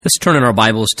Let's turn in our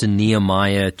Bibles to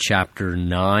Nehemiah chapter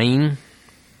 9.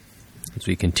 As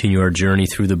we continue our journey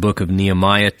through the book of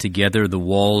Nehemiah together, the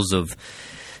walls of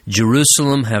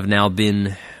Jerusalem have now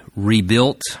been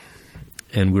rebuilt,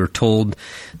 and we're told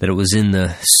that it was in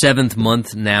the 7th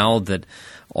month now that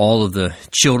all of the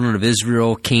children of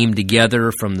Israel came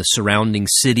together from the surrounding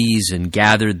cities and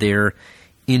gathered there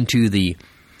into the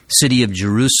city of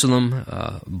Jerusalem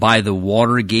by the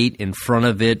water gate in front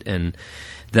of it, and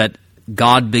that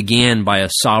God began by a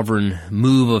sovereign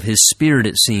move of His Spirit,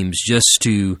 it seems, just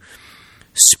to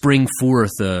spring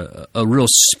forth a real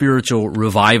spiritual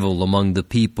revival among the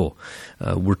people.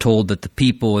 We're told that the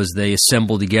people, as they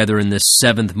assemble together in this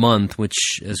 7th month,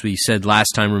 which, as we said last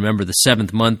time, remember, the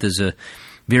 7th month is a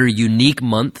very unique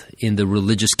month in the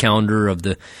religious calendar of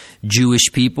the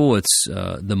Jewish people. It's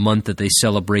the month that they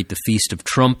celebrate the Feast of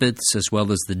Trumpets, as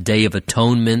well as the Day of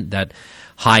Atonement, that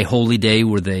high holy day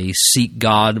where they seek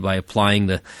God by applying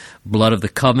the blood of the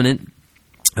covenant,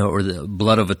 or the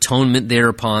blood of atonement there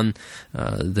upon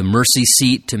the mercy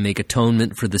seat to make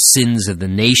atonement for the sins of the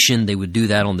nation. They would do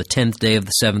that on the 10th day of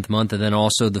the 7th month, and then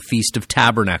also the Feast of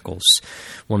Tabernacles,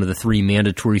 one of the 3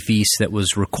 mandatory feasts that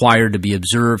was required to be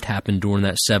observed, happened during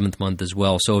that 7th month as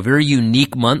well. So a very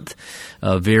unique month,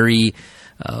 a very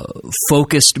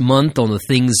focused month on the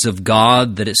things of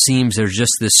God, that it seems there's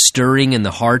just this stirring in the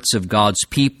hearts of God's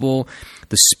people.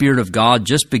 The Spirit of God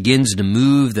just begins to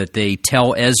move, that they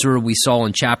tell Ezra, we saw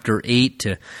in chapter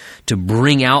 8, to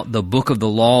bring out the book of the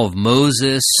law of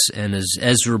Moses. And as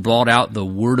Ezra brought out the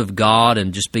Word of God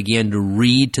and just began to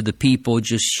read to the people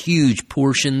just huge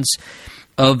portions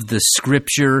of the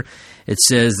Scripture, it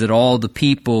says that all the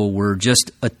people were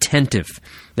just attentive.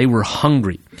 They were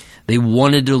hungry. They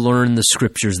wanted to learn the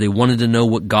Scriptures. They wanted to know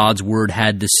what God's Word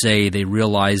had to say. They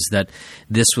realized that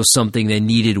this was something they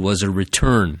needed, was a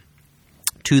return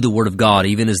to the Word of God.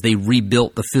 Even as they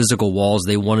rebuilt the physical walls,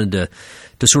 they wanted to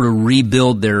sort of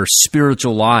rebuild their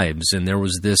spiritual lives. And there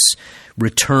was this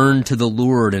return to the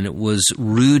Lord, and it was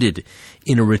rooted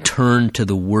in a return to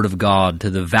the Word of God, to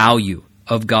the value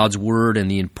of God's Word and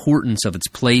the importance of its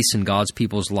place in God's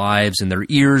people's lives. And their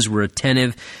ears were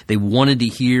attentive. They wanted to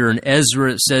hear. And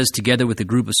Ezra, it says, together with a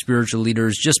group of spiritual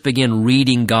leaders, just began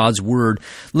reading God's Word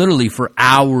literally for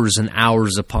hours and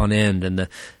hours upon end. And the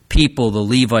people, the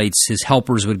Levites, his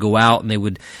helpers, would go out and they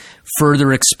would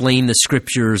further explain the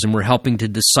Scriptures, and were helping to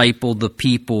disciple the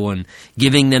people and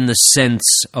giving them the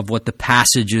sense of what the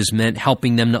passages meant,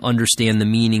 helping them to understand the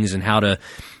meanings and how to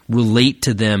relate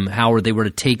to them, how they were to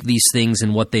take these things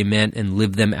and what they meant and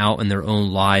live them out in their own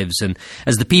lives. And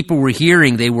as the people were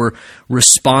hearing, they were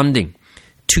responding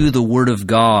to the Word of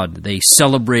God. They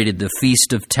celebrated the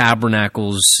Feast of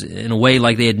Tabernacles in a way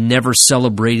like they had never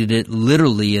celebrated it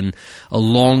literally in a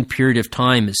long period of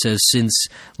time. It says since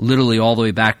literally all the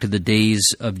way back to the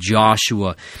days of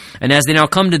Joshua. And as they now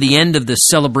come to the end of the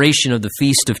celebration of the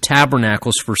Feast of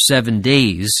Tabernacles for 7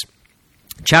 days,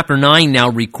 Chapter 9 now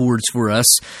records for us,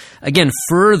 again,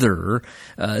 further,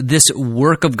 this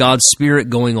work of God's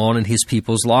Spirit going on in His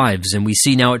people's lives. And we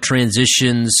see now it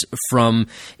transitions from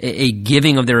a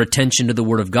giving of their attention to the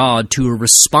Word of God to a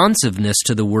responsiveness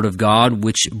to the Word of God,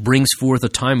 which brings forth a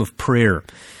time of prayer,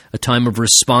 a time of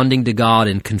responding to God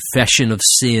in confession of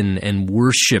sin and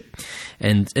worship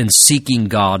and seeking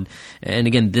God. And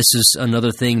again, this is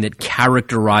another thing that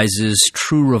characterizes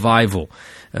true revival.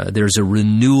 There's a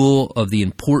renewal of the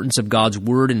importance of God's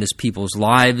Word in His people's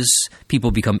lives.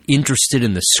 People become interested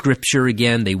in the Scripture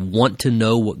again. They want to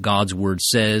know what God's Word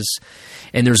says.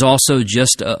 And there's also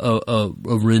just a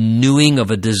renewing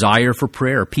of a desire for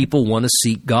prayer. People want to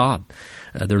seek God.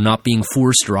 They're not being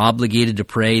forced or obligated to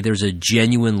pray. There's a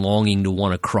genuine longing to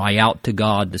want to cry out to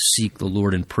God, to seek the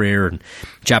Lord in prayer. And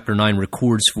chapter 9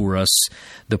 records for us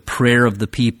the prayer of the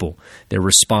people, their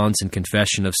response and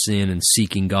confession of sin and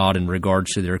seeking God in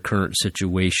regards to their current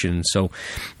situation. So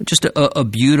just a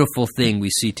beautiful thing we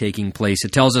see taking place.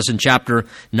 It tells us in chapter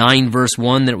 9, verse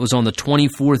 1, that it was on the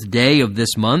 24th day of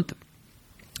this month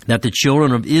that the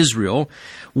children of Israel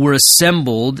were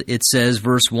assembled, it says,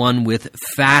 verse 1, with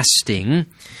fasting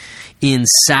in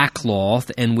sackcloth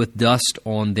and with dust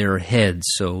on their heads.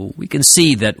 So we can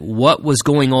see that what was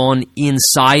going on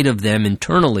inside of them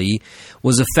internally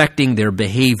was affecting their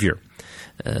behavior.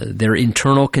 Their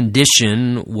internal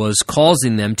condition was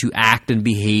causing them to act and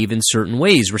behave in certain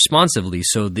ways responsively.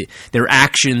 So their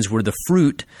actions were the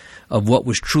fruit of what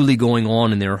was truly going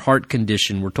on in their heart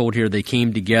condition. We're told here they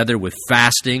came together with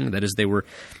fasting, that is, they were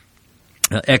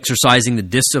exercising the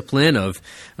discipline of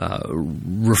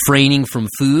refraining from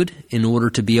food in order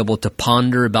to be able to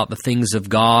ponder about the things of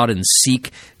God and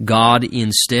seek God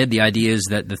instead. The idea is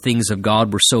that the things of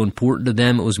God were so important to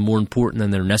them, it was more important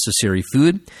than their necessary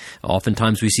food.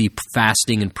 Oftentimes we see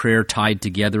fasting and prayer tied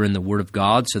together in the Word of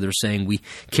God, so they're saying we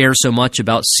care so much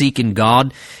about seeking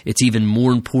God, it's even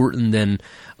more important than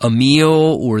a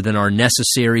meal or than our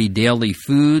necessary daily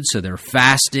food, so they're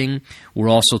fasting. We're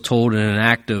also told in an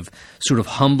act of sort of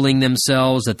humbling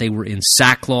themselves that they were in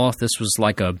sackcloth. This was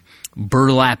like a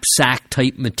burlap sack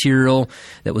type material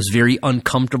that was very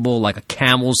uncomfortable, like a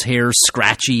camel's hair,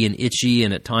 scratchy and itchy,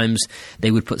 and at times they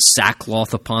would put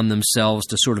sackcloth upon themselves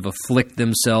to sort of afflict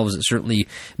themselves. It certainly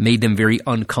made them very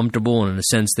uncomfortable, and in a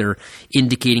sense they're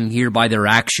indicating here by their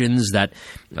actions that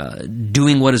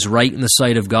doing what is right in the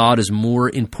sight of God is more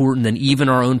important than even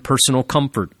our own personal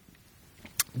comfort.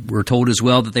 We're told as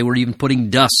well that they were even putting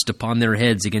dust upon their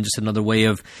heads. Again, just another way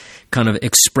of kind of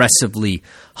expressively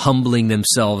humbling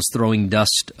themselves, throwing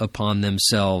dust upon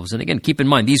themselves. And again, keep in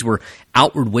mind, these were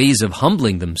outward ways of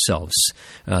humbling themselves.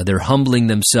 They're humbling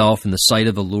themselves in the sight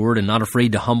of the Lord and not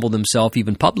afraid to humble themselves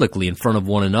even publicly in front of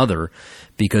one another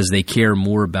because they care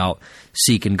more about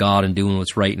seeking God and doing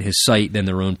what's right in His sight than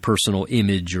their own personal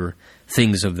image or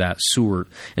things of that sort.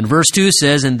 And verse 2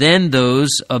 says, "And then those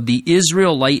of the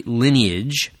Israelite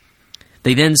lineage,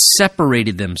 they then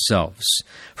separated themselves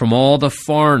from all the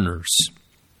foreigners,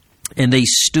 and they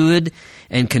stood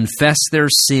and confessed their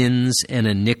sins and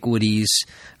iniquities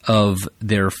of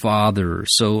their fathers."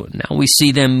 So now we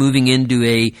see them moving into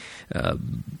a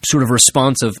sort of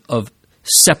response of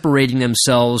separating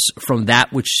themselves from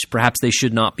that which perhaps they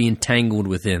should not be entangled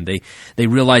within. They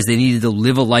realized they needed to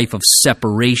live a life of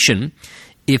separation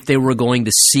if they were going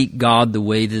to seek God the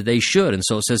way that they should. And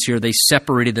so it says here they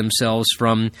separated themselves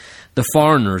from the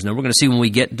foreigners. Now we're going to see when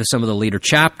we get into some of the later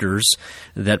chapters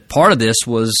that part of this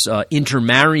was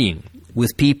intermarrying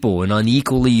with people in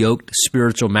unequally yoked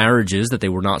spiritual marriages that they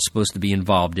were not supposed to be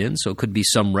involved in. So it could be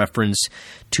some reference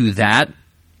to that.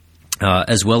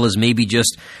 As well as maybe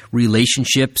just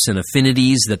relationships and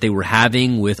affinities that they were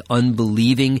having with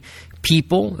unbelieving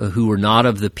people who were not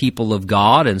of the people of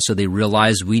God, and so they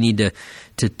realized we need to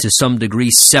some degree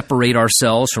separate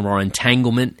ourselves from our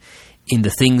entanglement in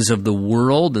the things of the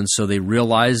world, and so they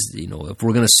realized, if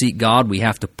we're going to seek God, we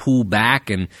have to pull back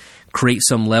and create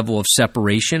some level of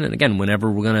separation. And again,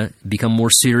 whenever we're going to become more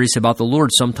serious about the Lord,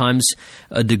 sometimes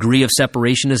a degree of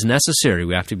separation is necessary.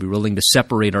 We have to be willing to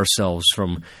separate ourselves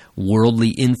from worldly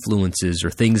influences or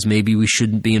things maybe we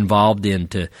shouldn't be involved in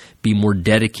to be more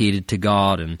dedicated to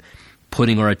God and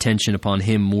putting our attention upon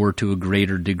Him more to a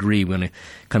greater degree. We're going to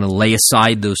kind of lay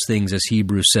aside those things, as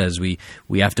Hebrews says. We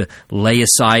have to lay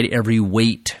aside every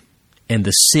weight and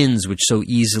the sins which so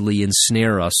easily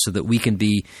ensnare us, so that we can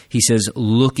be, he says,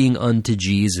 looking unto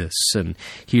Jesus. And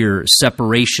here,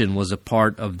 separation was a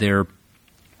part of their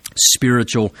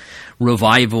spiritual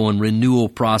revival and renewal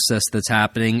process that's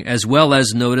happening, as well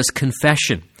as, notice,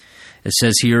 confession. It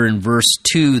says here in verse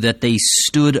 2 that they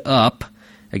stood up.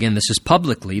 Again, this is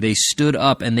publicly. They stood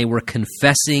up and they were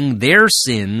confessing their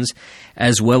sins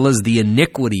as well as the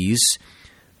iniquities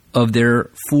of their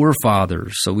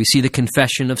forefathers. So we see the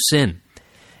confession of sin.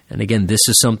 And again, this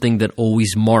is something that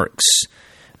always marks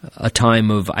a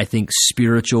time of, I think,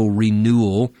 spiritual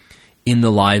renewal in the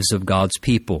lives of God's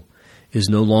people. Is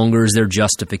no longer is there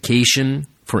justification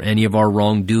for any of our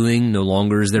wrongdoing. No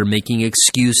longer is there making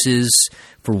excuses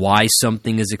for why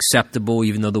something is acceptable,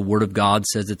 even though the Word of God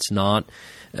says it's not.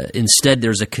 Instead,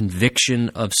 there's a conviction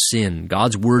of sin.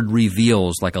 God's Word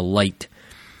reveals, like a light,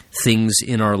 things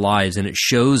in our lives, and it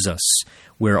shows us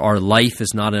where our life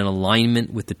is not in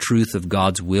alignment with the truth of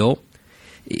God's will.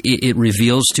 It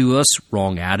reveals to us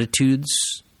wrong attitudes,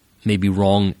 maybe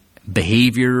wrong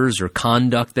behaviors or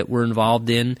conduct that we're involved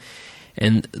in.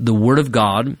 And the Word of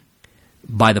God,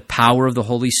 by the power of the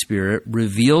Holy Spirit,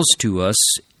 reveals to us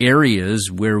areas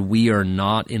where we are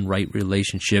not in right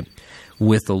relationship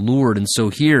with the Lord. And so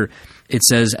here it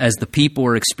says, as the people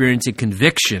are experiencing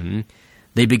conviction,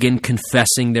 they begin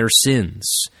confessing their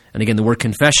sins. And again, the word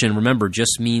confession, remember,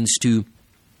 just means to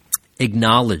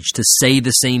acknowledge, to say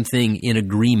the same thing in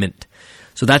agreement.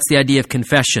 So that's the idea of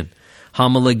confession.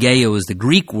 Homologeo is the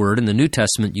Greek word in the New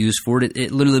Testament used for it.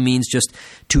 It literally means just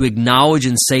to acknowledge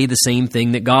and say the same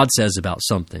thing that God says about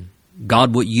something.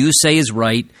 God, what you say is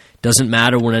right. Doesn't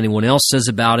matter what anyone else says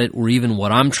about it or even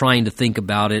what I'm trying to think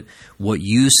about it. What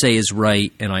you say is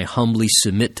right, and I humbly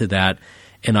submit to that,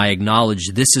 and I acknowledge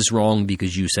this is wrong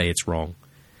because you say it's wrong.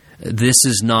 This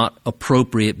is not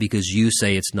appropriate because you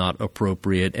say it's not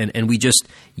appropriate. And we just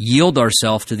yield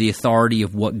ourselves to the authority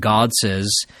of what God says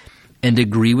and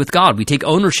agree with God. We take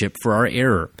ownership for our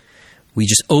error. We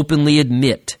just openly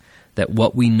admit that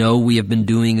what we know we have been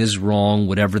doing is wrong,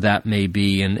 whatever that may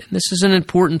be. And this is an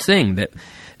important thing, that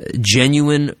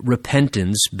genuine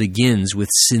repentance begins with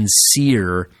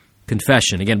sincere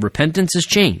confession. Again, repentance is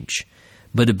change,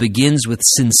 but it begins with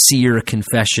sincere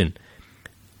confession,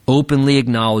 openly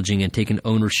acknowledging and taking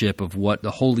ownership of what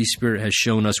the Holy Spirit has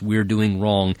shown us we're doing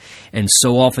wrong. And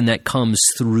so often that comes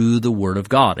through the Word of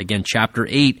God. Again, chapter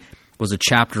 8 was a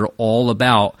chapter all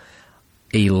about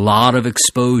a lot of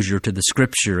exposure to the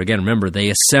Scripture. Again, remember,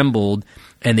 they assembled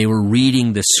and they were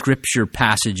reading the Scripture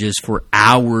passages for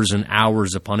hours and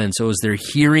hours upon end. So as they're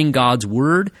hearing God's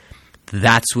Word,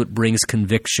 that's what brings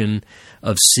conviction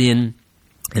of sin,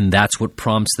 and that's what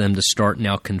prompts them to start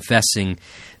now confessing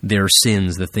their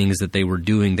sins, the things that they were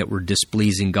doing that were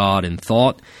displeasing God in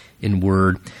thought, in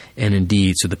word, and in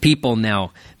deed. So the people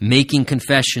now making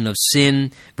confession of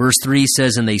sin. Verse 3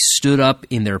 says, "And they stood up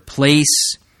in their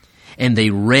place, and they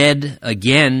read,"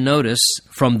 again, notice,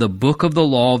 "from the book of the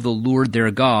law of the Lord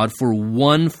their God for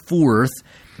 1/4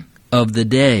 of the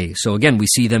day." So again, we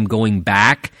see them going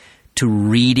back to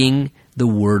reading the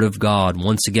Word of God,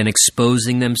 once again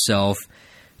exposing themselves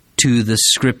to the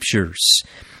Scriptures.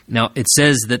 Now, it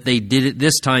says that they did it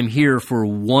this time here for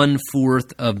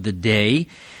 1/4 of the day.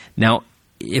 Now,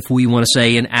 if we want to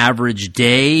say an average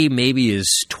day maybe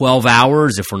is 12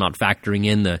 hours, if we're not factoring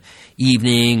in the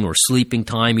evening or sleeping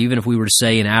time, even if we were to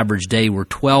say an average day were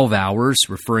 12 hours,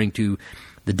 referring to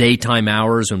the daytime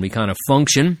hours when we kind of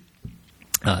function,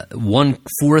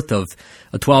 1/4 of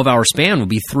a 12-hour span would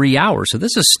be 3 hours. So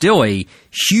this is still a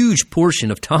huge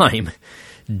portion of time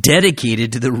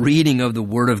dedicated to the reading of the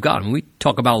Word of God. When we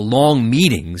talk about long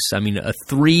meetings, I mean, a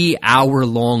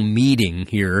 3-hour-long meeting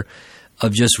here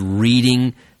of just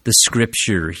reading the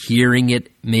Scripture, hearing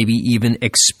it maybe even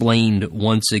explained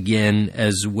once again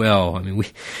as well. I mean,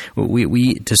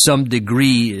 we to some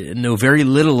degree know very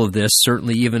little of this,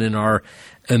 certainly even in our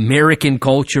American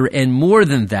culture, and more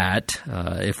than that,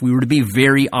 if we were to be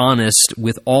very honest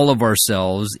with all of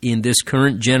ourselves in this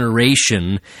current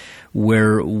generation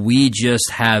where we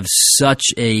just have such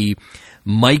a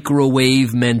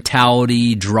microwave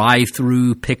mentality, drive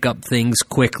through, pick up things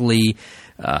quickly,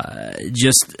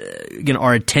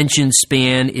 our attention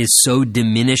span is so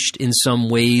diminished in some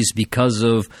ways because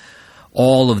of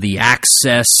all of the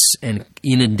access and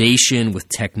inundation with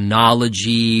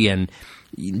technology and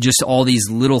just all these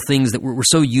little things that we're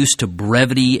so used to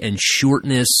brevity and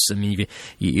shortness. I mean,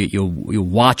 you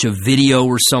watch a video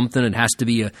or something, it has to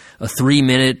be a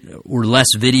 3-minute or less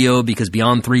video, because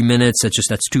beyond 3 minutes,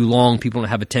 that's too long. People don't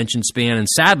have attention span. And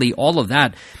sadly, all of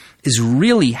that is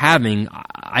really having,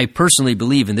 I personally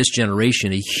believe in this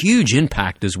generation, a huge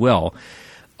impact as well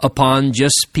upon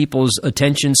just people's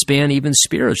attention span, even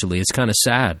spiritually. It's kind of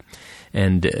sad.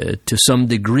 And to some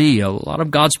degree, a lot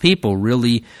of God's people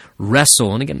really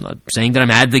wrestle. And again, I'm not saying that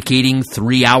I'm advocating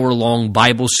 3-hour-long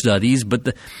Bible studies, but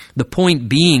the point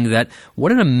being that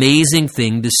what an amazing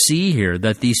thing to see here,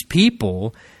 that these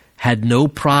people had no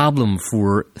problem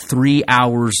for 3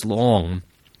 hours long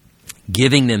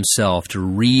giving themselves to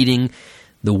reading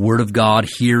the Word of God,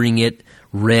 hearing it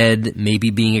read, maybe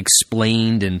being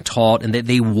explained and taught, and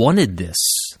they wanted this.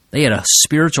 They had a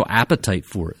spiritual appetite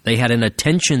for it. They had an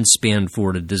attention span for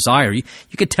it, a desire. You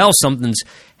could tell something's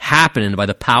happening by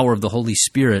the power of the Holy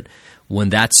Spirit when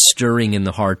that's stirring in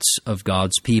the hearts of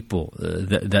God's people,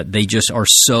 that they just are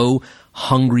so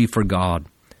hungry for God,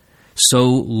 so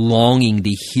longing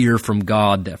to hear from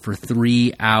God that for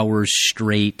 3 hours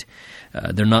straight,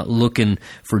 they're not looking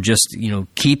for just,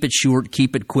 keep it short,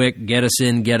 keep it quick, get us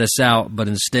in, get us out, but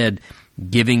instead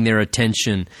giving their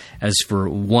attention as for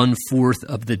 1/4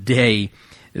 of the day,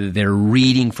 they're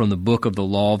reading from the book of the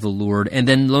law of the Lord. And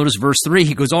then notice verse 3,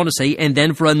 he goes on to say, and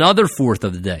then for another 1/4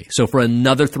 of the day. So for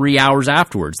another 3 hours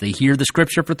afterwards, they hear the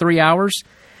Scripture for 3 hours.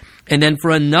 And then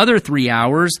for another 3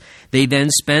 hours, they then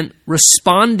spent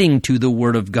responding to the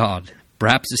Word of God.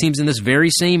 Perhaps it seems in this very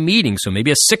same meeting, so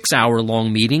maybe a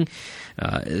 6-hour-long meeting.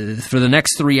 For the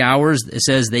next 3 hours, it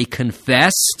says they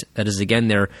confessed. That is, again,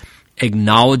 they're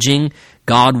acknowledging,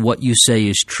 God, what you say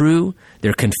is true.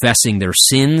 They're confessing their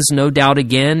sins, no doubt,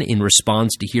 again, in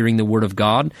response to hearing the Word of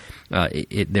God.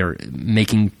 They're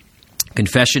making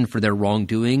confession for their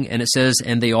wrongdoing. And it says,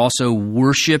 and they also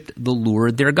worshiped the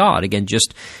Lord their God. Again,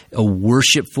 just a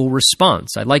worshipful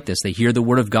response. I like this. They hear the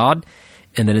Word of God,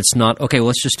 and then it's not, okay, well,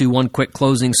 let's just do one quick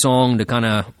closing song to kind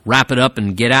of wrap it up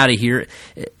and get out of here.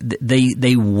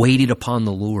 They waited upon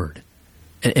the Lord.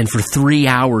 And for 3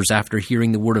 hours after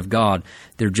hearing the Word of God,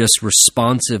 they're just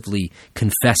responsively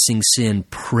confessing sin,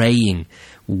 praying,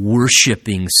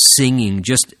 worshiping, singing,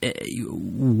 just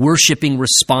worshiping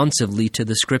responsively to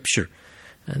the Scripture.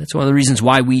 And that's one of the reasons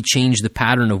why we changed the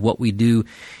pattern of what we do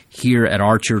here at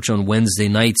our church on Wednesday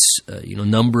nights, a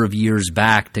number of years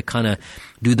back, to kind of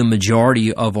do the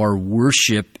majority of our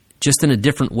worship just in a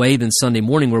different way than Sunday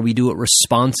morning, where we do it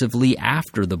responsively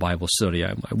after the Bible study.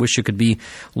 I wish it could be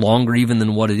longer even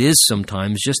than what it is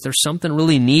sometimes. Just there's something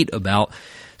really neat about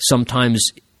sometimes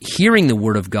hearing the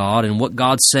Word of God and what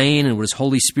God's saying and what His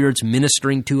Holy Spirit's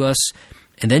ministering to us,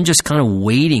 and then just kind of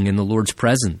waiting in the Lord's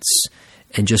presence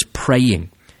and just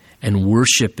praying and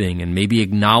worshiping and maybe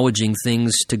acknowledging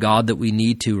things to God that we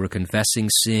need to, or confessing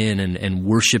sin and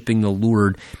worshiping the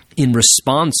Lord in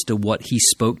response to what He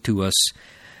spoke to us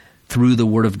through the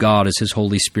Word of God as His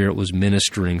Holy Spirit was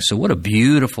ministering. So what a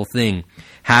beautiful thing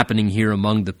happening here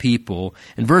among the people.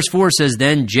 And verse 4 says,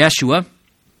 Then Jeshua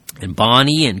and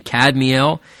Bani and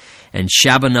Kadmiel and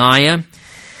Shabaniah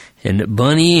and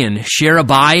Bunni and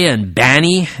Sherebiah and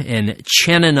Bani and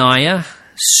Chenaniah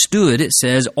stood, it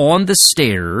says, on the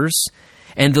stairs,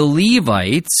 and the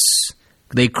Levites,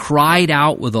 they cried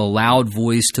out with a loud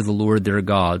voice to the Lord their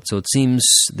God. So it seems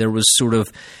there was sort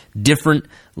of different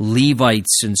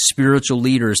Levites and spiritual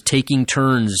leaders taking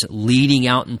turns leading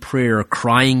out in prayer,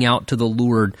 crying out to the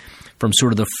Lord from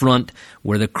sort of the front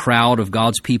where the crowd of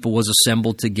God's people was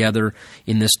assembled together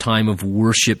in this time of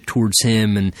worship towards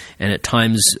Him. And at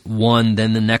times one,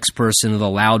 then the next person with a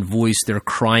loud voice, they're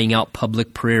crying out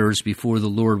public prayers before the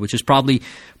Lord, which is probably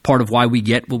part of why we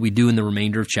get what we do in the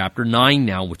remainder of chapter 9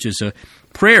 now, which is a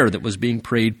prayer that was being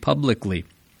prayed publicly.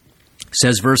 It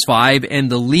says verse 5, And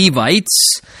the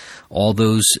Levites, all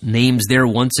those names there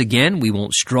once again, we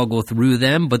won't struggle through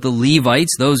them, but the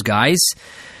Levites, those guys,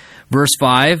 verse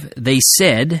 5, they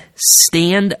said,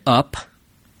 Stand up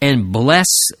and bless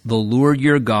the Lord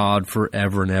your God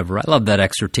forever and ever. I love that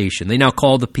exhortation. They now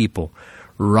call the people,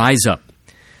 rise up,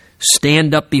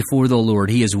 stand up before the Lord.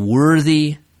 He is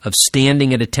worthy of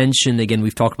standing at attention. Again,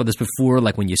 we've talked about this before,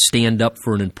 like when you stand up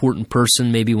for an important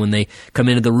person, maybe when they come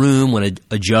into the room, when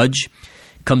a judge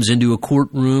comes into a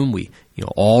courtroom, we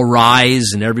all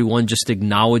rise and everyone just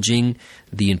acknowledging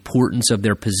the importance of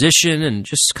their position and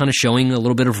just kind of showing a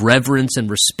little bit of reverence and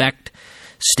respect,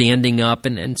 standing up.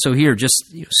 And so here,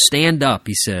 just stand up,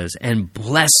 he says, and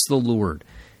bless the Lord.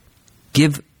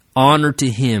 Give honor to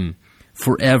Him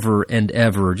forever and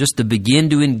ever, just to begin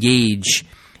to engage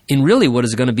in really what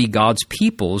is going to be God's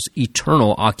people's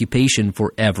eternal occupation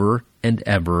forever and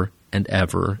ever and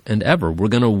ever and ever. We're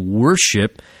going to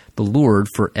worship the Lord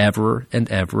forever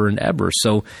and ever and ever.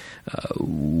 So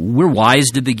we're wise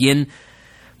to begin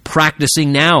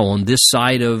practicing now on this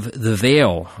side of the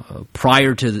veil.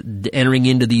 Prior to entering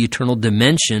into the eternal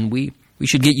dimension, we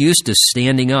should get used to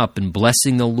standing up and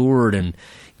blessing the Lord and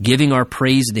giving our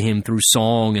praise to Him through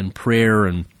song and prayer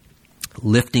and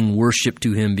lifting worship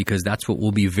to Him, because that's what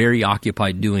we'll be very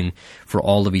occupied doing for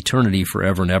all of eternity,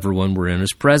 forever and ever, when we're in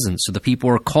His presence. So the people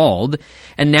are called,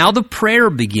 and now the prayer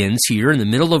begins here in the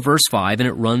middle of verse 5, and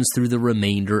it runs through the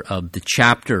remainder of the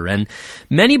chapter. And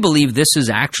many believe this is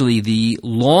actually the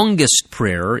longest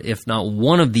prayer, if not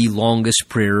one of the longest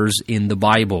prayers in the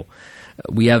Bible.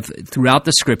 We have throughout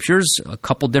the Scriptures a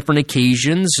couple different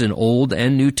occasions in Old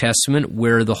and New Testament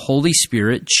where the Holy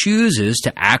Spirit chooses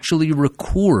to actually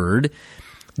record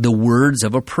the words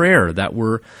of a prayer that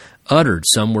were uttered.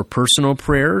 Some were personal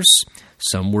prayers,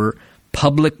 some were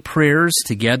public prayers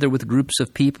together with groups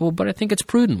of people, but I think it's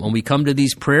prudent when we come to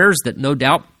these prayers that no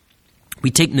doubt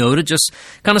we take note of just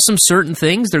kind of some certain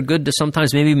things. They're good to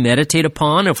sometimes maybe meditate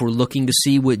upon if we're looking to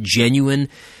see what genuine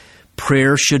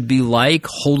prayer should be like,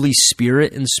 Holy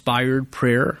Spirit-inspired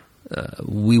prayer.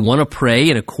 We want to pray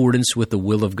in accordance with the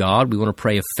will of God. We want to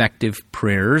pray effective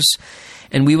prayers,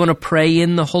 and we want to pray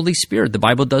in the Holy Spirit. The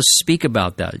Bible does speak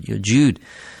about that. Jude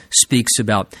speaks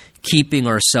about keeping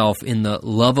ourselves in the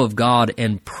love of God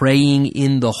and praying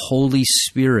in the Holy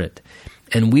Spirit.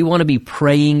 And we want to be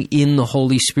praying in the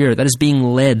Holy Spirit. That is being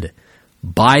led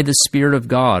by the Spirit of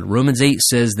God. Romans 8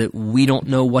 says that we don't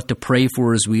know what to pray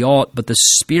for as we ought, but the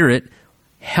Spirit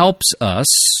helps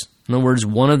us. In other words,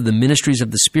 one of the ministries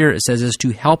of the Spirit, it says, is to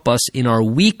help us in our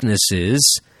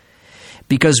weaknesses,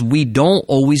 because we don't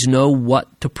always know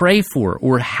what to pray for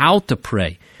or how to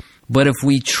pray. But if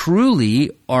we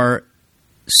truly are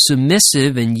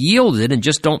submissive and yielded and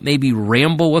just don't maybe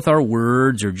ramble with our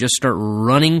words or just start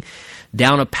running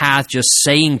down a path, just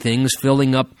saying things,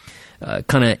 filling up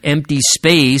kind of empty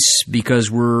space,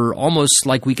 because we're almost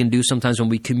like we can do sometimes when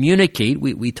we communicate.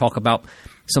 We talk about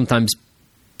sometimes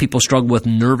people struggle with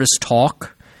nervous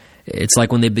talk, It's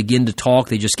like when they begin to talk,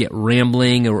 they just get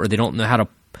rambling, or they don't know how to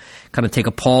kind of take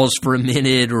a pause for a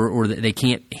minute, or they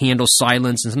can't handle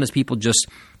silence. And sometimes people just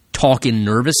talk in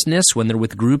nervousness when they're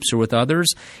with groups or with others.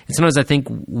 And sometimes I think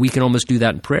we can almost do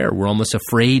that in prayer. We're almost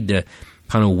afraid to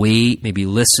kind of wait, maybe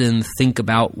listen, think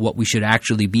about what we should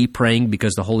actually be praying,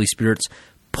 because the Holy Spirit's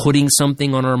putting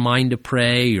something on our mind to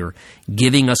pray, or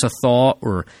giving us a thought,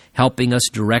 or helping us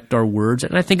direct our words.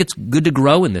 And I think it's good to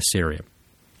grow in this area,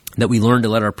 that we learn to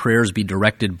let our prayers be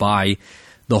directed by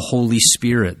the Holy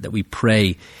Spirit, that we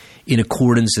pray in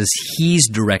accordance as He's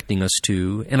directing us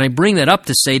to. And I bring that up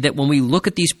to say that when we look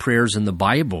at these prayers in the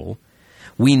Bible,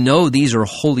 we know these are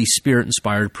Holy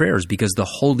Spirit-inspired prayers, because the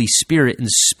Holy Spirit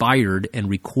inspired and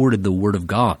recorded the Word of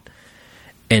God.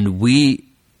 And we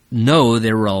know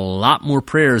there were a lot more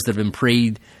prayers that have been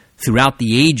prayed throughout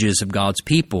the ages of God's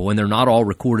people, and they're not all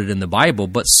recorded in the Bible,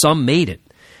 but some made it.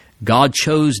 God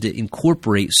chose to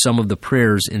incorporate some of the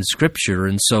prayers in Scripture,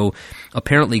 and so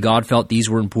apparently God felt these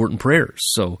were important prayers.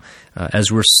 So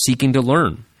as we're seeking to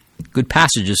learn, good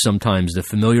passages sometimes to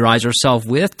familiarize ourselves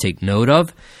with, take note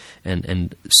of,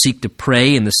 and seek to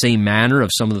pray in the same manner of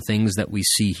some of the things that we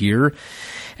see here.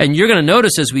 And you're going to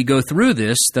notice as we go through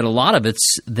this that a lot of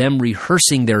it's them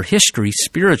rehearsing their history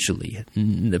spiritually.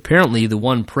 And apparently the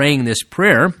one praying this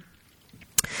prayer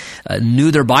knew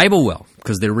their Bible well,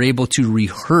 because they were able to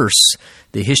rehearse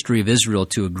the history of Israel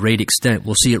to a great extent.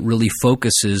 We'll see it really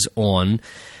focuses on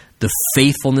the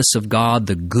faithfulness of God,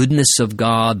 the goodness of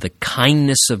God, the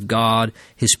kindness of God,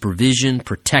 His provision,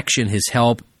 protection, His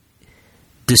help,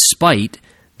 despite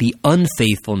the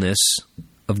unfaithfulness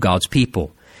of God's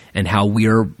people, and how we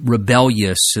are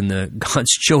rebellious, and God's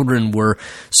children were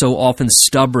so often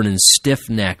stubborn and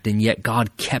stiff-necked, and yet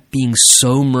God kept being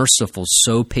so merciful,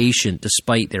 so patient,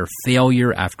 despite their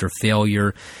failure after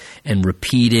failure and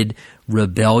repeated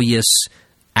rebellious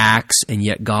acts, and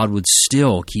yet God would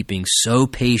still keep being so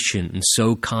patient and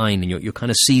so kind, and you'll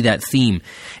kind of see that theme.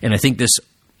 And I think this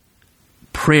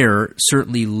prayer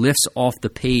certainly lifts off the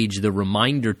page the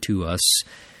reminder to us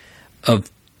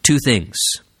of two things.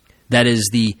 That is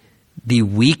the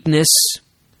weakness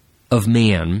of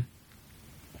man,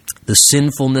 the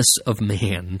sinfulness of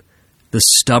man, the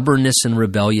stubbornness and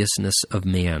rebelliousness of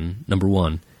man, number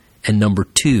one. And number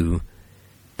two,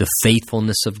 the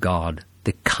faithfulness of God,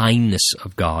 the kindness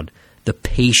of God, the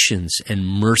patience and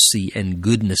mercy and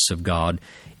goodness of God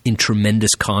in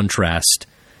tremendous contrast,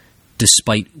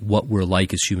 despite what we're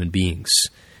like as human beings.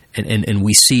 And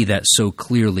we see that so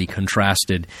clearly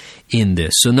contrasted in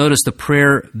this. So notice the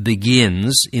prayer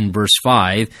begins in verse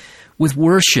 5 with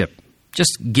worship,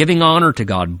 just giving honor to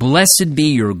God. Blessed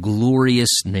be your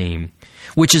glorious name,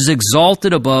 which is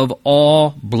exalted above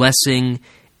all blessing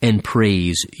and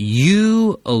praise.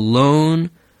 You alone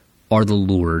are the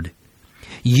Lord.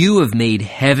 You have made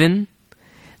heaven,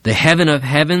 the heaven of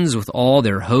heavens with all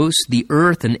their hosts, the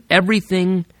earth and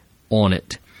everything on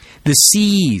it, the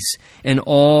seas and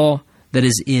all that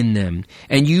is in them,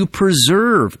 and you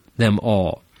preserve them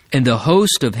all, and the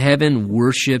host of heaven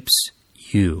worships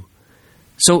you.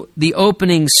 So the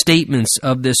opening statements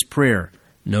of this prayer,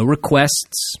 no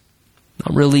requests,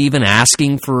 not really even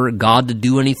asking for God to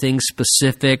do anything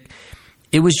specific.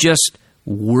 It was just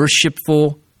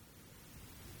worshipful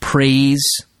praise,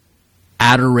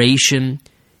 adoration,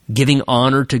 giving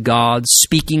honor to God,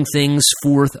 speaking things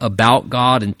forth about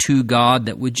God and to God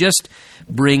that would just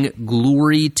bring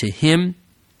glory to Him,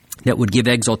 that would give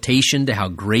exaltation to how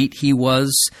great He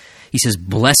was. He says,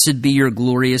 blessed be your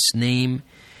glorious name.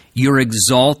 You're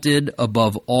exalted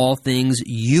above all things.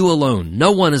 You alone.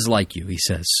 No one is like you, He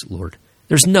says, Lord.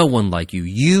 There's no one like you.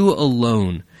 You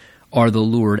alone are the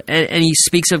Lord. And He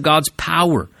speaks of God's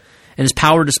power and His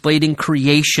power displayed in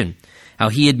creation, how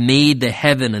He had made the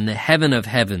heaven and the heaven of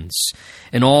heavens,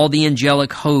 and all the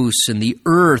angelic hosts, and the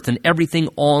earth and everything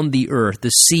on the earth, the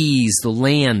seas, the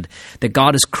land, that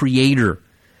God is creator.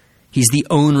 He's the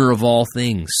owner of all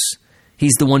things.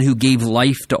 He's the one who gave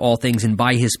life to all things, and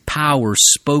by His power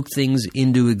spoke things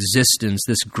into existence,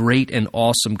 this great and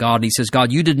awesome God. He says,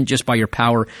 God, you didn't just by your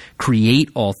power create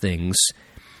all things.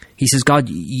 He says, God,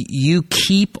 you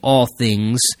keep all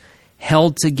things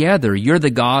held together. You're the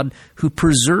God who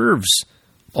preserves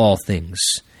all things.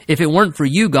 If it weren't for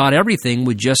you, God, everything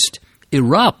would just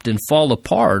erupt and fall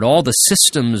apart. All the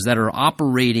systems that are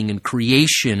operating in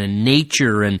creation and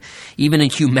nature and even in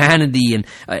humanity and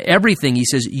everything, He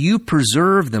says, you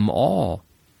preserve them all.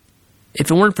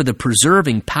 If it weren't for the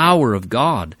preserving power of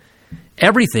God,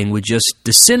 everything would just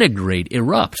disintegrate,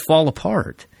 erupt, fall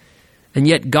apart. And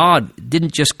yet God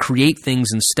didn't just create things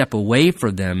and step away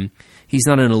from them. He's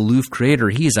not an aloof creator.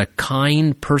 He is a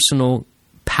kind, personal,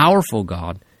 powerful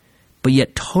God, but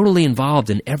yet totally involved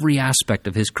in every aspect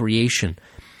of his creation,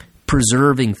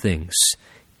 preserving things,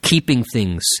 keeping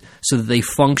things so that they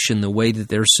function the way that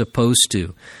they're supposed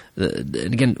to. And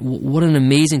again, what an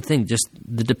amazing thing, just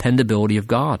the dependability of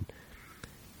God.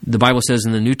 The Bible says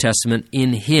in the New Testament,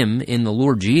 in him, in the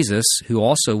Lord Jesus, who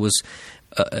also was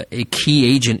a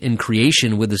key agent in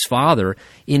creation with his Father,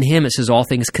 in him it says all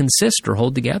things consist or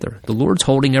hold together. The Lord's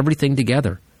holding everything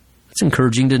together. It's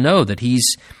encouraging to know that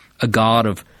he's a God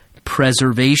of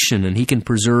preservation, and he can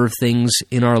preserve things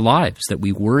in our lives that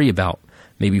we worry about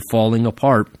maybe falling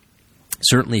apart.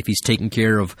 Certainly if he's taking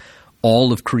care of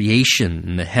all of creation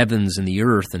and the heavens and the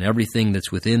earth and everything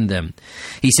that's within them.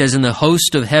 He says, and the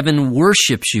host of heaven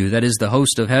worships you. That is the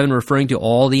host of heaven, referring to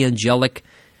all the angelic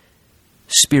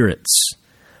spirits,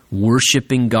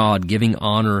 worshiping God, giving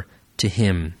honor to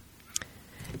him.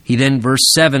 He then,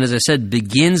 verse 7, as I said,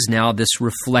 begins now this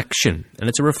reflection. And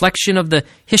it's a reflection of the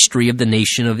history of the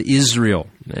nation of Israel.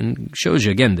 And shows you,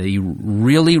 again, that he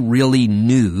really, really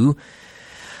knew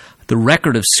the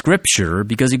record of Scripture,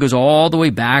 because he goes all the way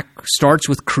back, starts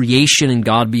with creation and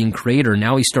God being creator.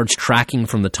 Now he starts tracking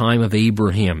from the time of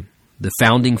Abraham, the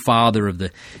founding father of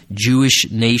the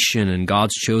Jewish nation and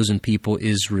God's chosen people,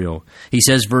 Israel. He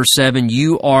says, verse 7,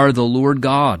 you are the Lord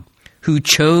God who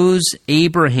chose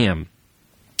Abraham,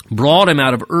 brought him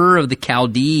out of Ur of the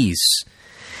Chaldees,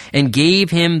 and gave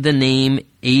him the name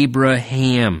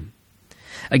Abraham.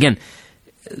 Again,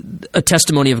 a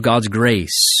testimony of God's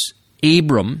grace.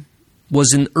 Abram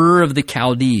was in Ur of the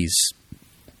Chaldees.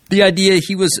 The idea,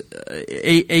 he was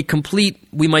a complete,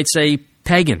 we might say,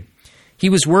 pagan. He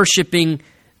was worshiping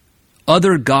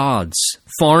other gods,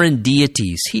 foreign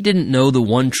deities. He didn't know the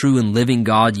one true and living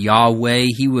God, Yahweh.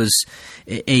 He was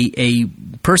a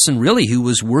person really who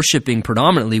was worshiping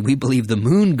predominantly, we believe, the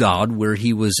moon god where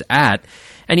he was at.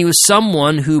 And he was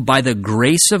someone who, by the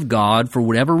grace of God, for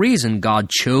whatever reason, God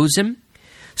chose him.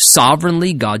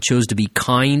 Sovereignly, God chose to be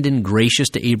kind and gracious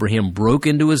to Abraham, broke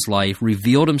into his life,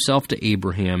 revealed himself to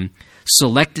Abraham,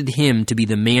 selected him to be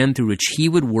the man through which he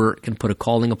would work and put a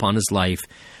calling upon his life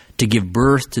to give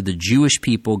birth to the Jewish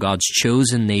people, God's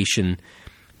chosen nation,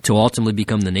 to ultimately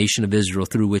become the nation of Israel,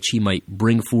 through which he might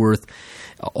bring forth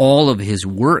all of his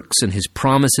works and his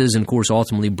promises, and of course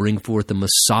ultimately bring forth the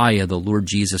Messiah, the Lord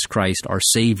Jesus Christ, our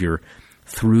Savior,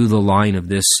 through the line of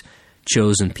this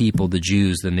chosen people, the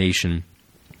Jews, the nation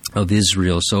of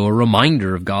Israel. So a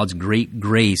reminder of God's great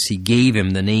grace. He gave him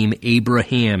the name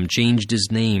Abraham, changed his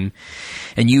name,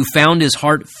 and you found his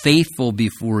heart faithful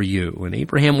before you. And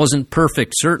Abraham wasn't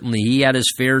perfect, certainly. He had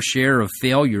his fair share of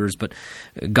failures, but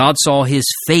God saw his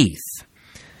faith,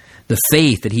 the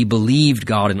faith that he believed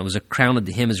God, and it was accounted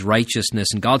to him as righteousness.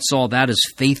 And God saw that as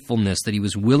faithfulness, that he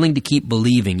was willing to keep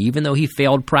believing, even though he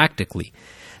failed practically,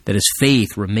 that his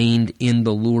faith remained in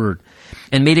the Lord,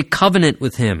 and made a covenant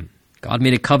with him. God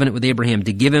made a covenant with Abraham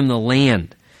to give him the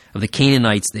land of the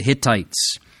Canaanites, the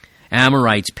Hittites,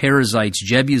 Amorites, Perizzites,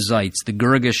 Jebusites, the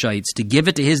Girgashites, to give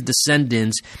it to his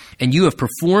descendants, and you have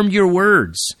performed your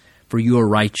words, for you are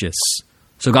righteous.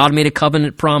 So God made a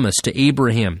covenant promise to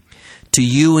Abraham. To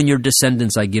you and your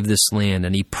descendants I give this land.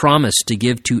 And he promised to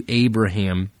give to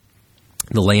Abraham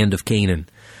the land of Canaan,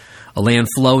 a land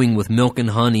flowing with milk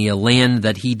and honey, a land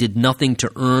that he did nothing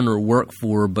to earn or work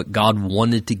for, but God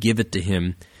wanted to give it to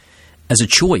him as a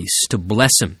choice to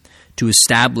bless him, to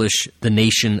establish the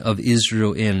nation of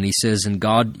Israel in. And he says, and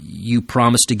God, you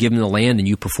promised to give him the land, and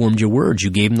you performed your words. You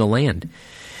gave him the land.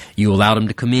 You allowed him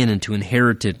to come in and to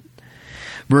inherit it.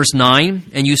 Verse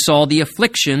 9, and you saw the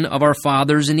affliction of our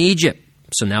fathers in Egypt.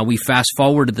 So now we fast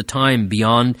forward to the time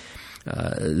beyond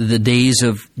the days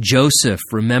of Joseph,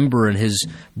 remember, and his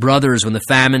brothers when the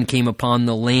famine came upon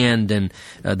the land, and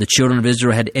the children of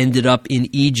Israel had ended up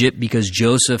in Egypt because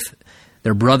Joseph,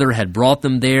 their brother, had brought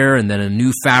them there, and then a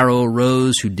new Pharaoh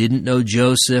arose who didn't know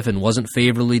Joseph and wasn't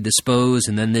favorably disposed,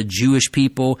 and then the Jewish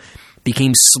people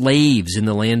became slaves in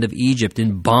the land of Egypt,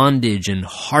 in bondage and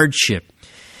hardship,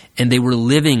 and they were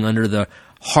living under the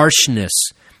harshness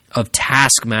of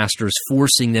taskmasters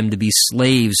forcing them to be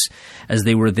slaves as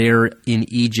they were there in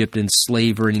Egypt in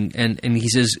slavery. And he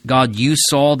says, God, you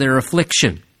saw their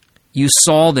affliction. You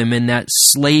saw them in that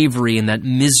slavery and that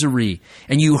misery,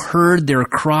 and you heard their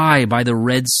cry by the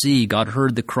Red Sea. God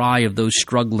heard the cry of those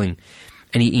struggling,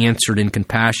 and he answered in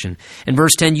compassion. In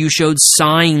verse 10, you showed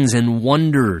signs and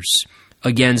wonders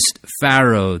against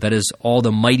Pharaoh, that is, all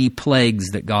the mighty plagues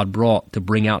that God brought to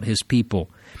bring out his people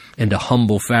and to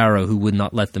humble Pharaoh who would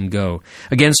not let them go,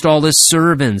 against all his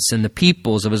servants and the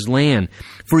peoples of his land.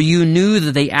 For you knew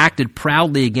that they acted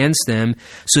proudly against them,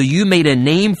 so you made a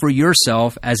name for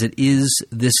yourself as it is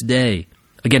this day.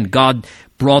 Again, God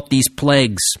brought these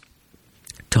plagues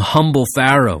to humble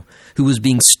Pharaoh, who was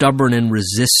being stubborn and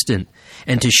resistant,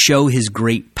 and to show his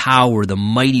great power, the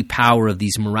mighty power of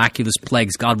these miraculous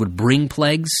plagues. God would bring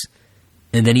plagues,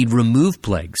 and then he'd remove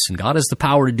plagues. And God has the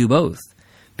power to do both,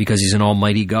 because he's an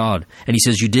almighty God. And he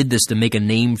says, you did this to make a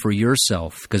name for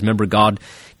yourself. Because remember, God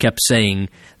kept saying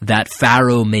that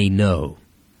Pharaoh may know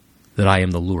that I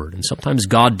am the Lord. And sometimes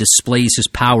God displays his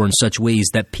power in such ways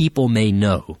that people may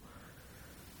know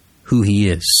who he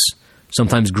is.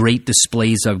 Sometimes great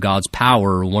displays of God's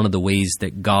power are one of the ways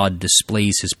that God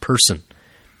displays his person.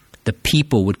 The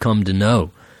people would come to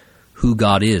know who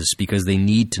God is because they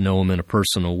need to know him in a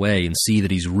personal way and see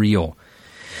that he's real.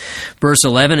 Verse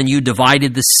 11, and you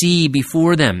divided the sea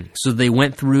before them, so they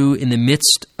went through in the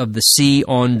midst of the sea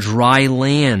on dry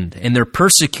land, and their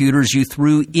persecutors you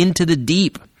threw into the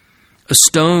deep, a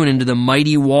stone into the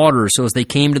mighty water, so as they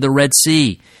came to the Red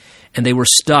Sea, and they were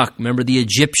stuck. Remember, the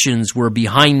Egyptians were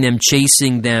behind them,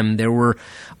 chasing them. There were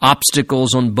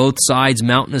obstacles on both sides,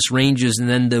 mountainous ranges, and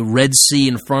then the Red Sea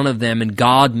in front of them, and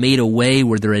God made a way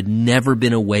where there had never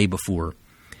been a way before.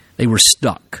 They were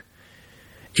stuck.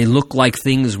 It looked like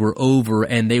things were over,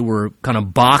 and they were kind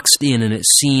of boxed in, and it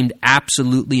seemed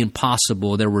absolutely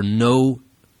impossible. There were no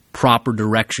proper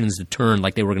directions to turn,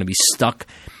 like they were going to be stuck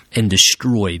and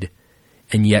destroyed.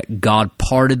 And yet God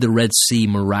parted the Red Sea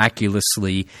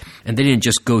miraculously, and they didn't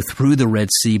just go through the Red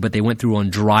Sea, but they went through on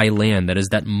dry land. That is,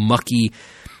 that mucky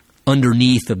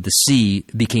underneath of the sea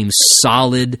became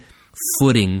solid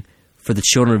footing for the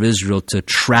children of Israel to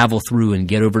travel through and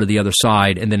get over to the other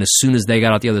side. And then as soon as they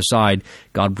got out the other side,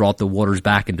 God brought the waters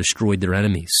back and destroyed their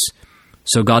enemies.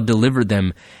 So God delivered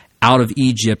them out of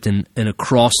Egypt and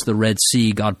across the Red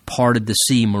Sea. God parted the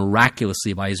sea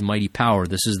miraculously by his mighty power.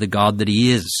 This is the God that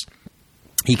he is.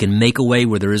 He can make a way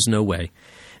where there is no way.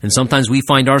 And sometimes we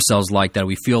find ourselves like that.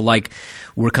 We feel like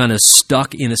we're kind of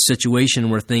stuck in a situation.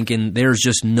 We're thinking there's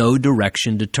just no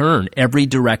direction to turn. Every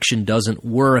direction doesn't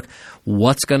work.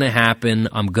 What's going to happen?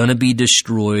 I'm going to be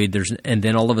destroyed. And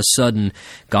then all of a sudden,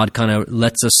 God kind of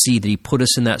lets us see that he put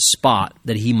us in that spot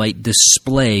that he might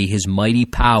display his mighty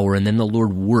power. And then the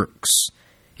Lord works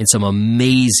in some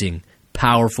amazing,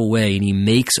 powerful way. And he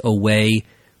makes a way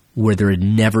where there had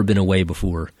never been a way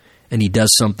before. And he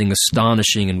does something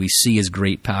astonishing, and we see his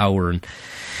great power. And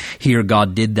here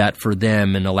God did that for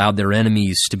them and allowed their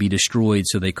enemies to be destroyed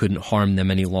so they couldn't harm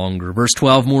them any longer. Verse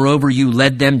 12, moreover, you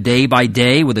led them day by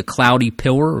day with a cloudy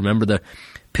pillar. Remember the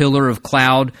pillar of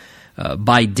cloud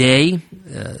by day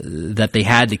that they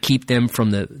had to keep them from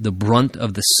the brunt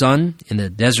of the sun in the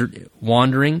desert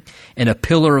wandering, and a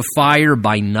pillar of fire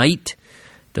by night.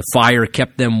 The fire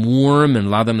kept them warm and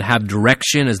allowed them to have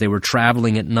direction as they were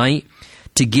traveling at night,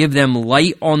 to give them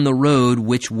light on the road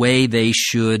which way they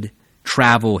should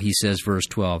travel, he says, verse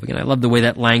 12. Again, I love the way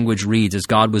that language reads, as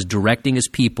God was directing his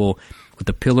people with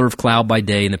the pillar of cloud by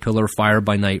day and the pillar of fire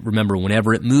by night. Remember,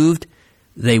 whenever it moved,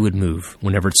 they would move.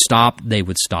 Whenever it stopped, they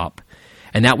would stop.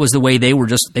 And that was the way they were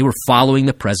following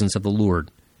the presence of the Lord.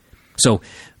 So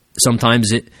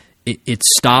sometimes it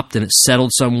stopped and it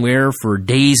settled somewhere for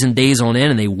days and days on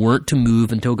end, and they weren't to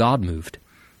move until God moved.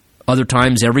 Other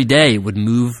times, every day, it would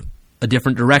move a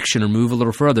different direction or move a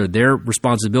little further. Their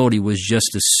responsibility was just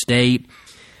to stay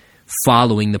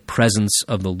following the presence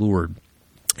of the Lord.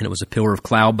 And it was a pillar of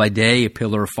cloud by day, a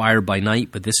pillar of fire by night,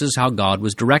 but this is how God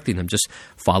was directing them. Just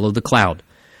follow the cloud.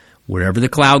 Wherever the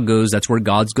cloud goes, that's where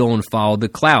God's going. Follow the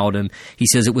cloud. And he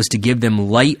says it was to give them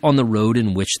light on the road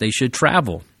in which they should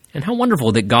travel. And how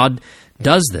wonderful that God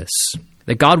does this,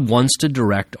 that God wants to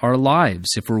direct our lives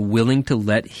if we're willing to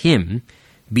let him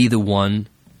be the one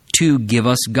to give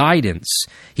us guidance.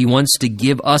 He wants to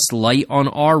give us light on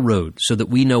our road so that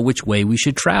we know which way we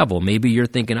should travel. Maybe you're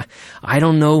thinking, I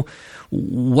don't know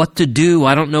what to do.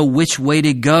 I don't know which way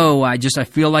to go. I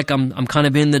feel like I'm kind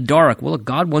of in the dark. Well,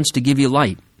 God wants to give you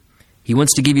light. He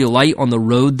wants to give you light on the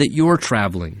road that you're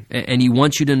traveling. And he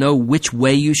wants you to know which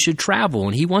way you should travel.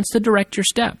 And he wants to direct your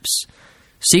steps.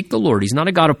 Seek the Lord. He's not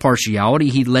a God of partiality.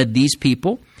 He led these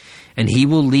people, and he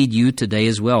will lead you today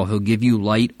as well. He'll give you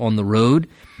light on the road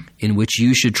in which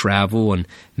you should travel and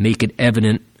make it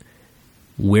evident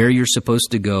where you're supposed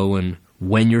to go and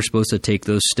when you're supposed to take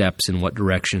those steps in what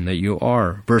direction that you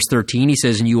are. Verse 13, he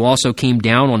says, and you also came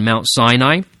down on Mount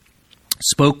Sinai,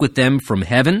 spoke with them from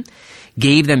heaven,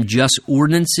 gave them just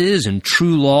ordinances and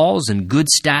true laws and good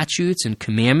statutes and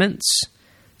commandments.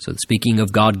 So speaking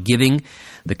of God giving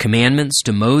the commandments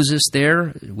to Moses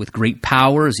there with great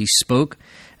power as he spoke,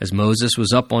 as Moses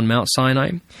was up on Mount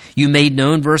Sinai. You made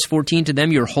known, verse 14, to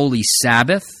them your holy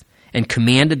Sabbath, and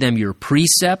commanded them your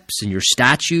precepts and your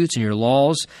statutes and your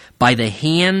laws by the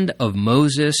hand of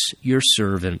Moses your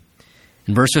servant.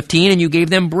 In verse 15, and you gave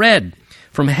them bread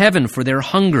from heaven for their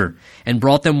hunger, and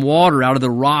brought them water out of the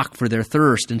rock for their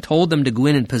thirst, and told them to go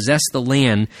in and possess the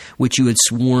land which you had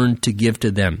sworn to give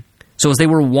to them. So as they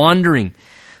were wandering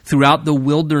throughout the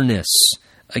wilderness,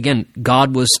 again,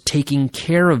 God was taking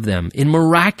care of them in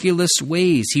miraculous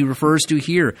ways. He refers to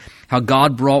here how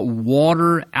God brought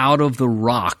water out of the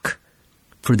rock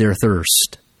for their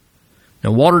thirst.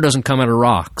 Now, water doesn't come out of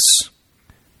rocks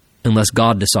unless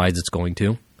God decides it's going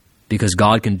to, because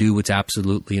God can do what's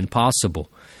absolutely impossible.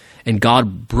 And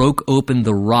God broke open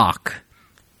the rock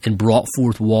and brought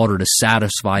forth water to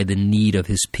satisfy the need of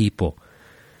his people.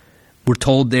 We're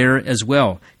told there as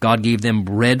well, God gave them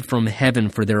bread from heaven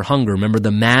for their hunger. Remember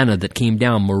the manna that came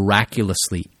down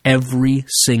miraculously every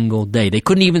single day. They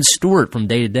couldn't even store it from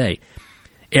day to day.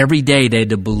 Every day they had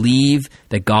to believe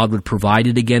that God would provide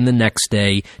it again the next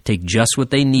day, take just what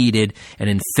they needed, and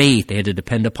in faith they had to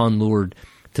depend upon the Lord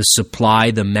to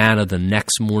supply the manna the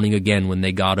next morning again when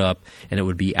they got up, and it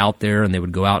would be out there, and they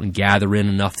would go out and gather in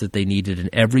enough that they needed. And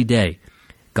every day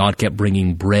God kept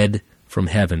bringing bread from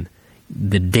heaven,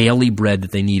 the daily bread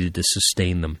that they needed to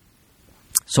sustain them.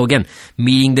 So again,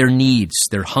 meeting their needs,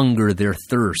 their hunger, their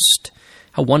thirst.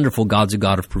 How wonderful God's a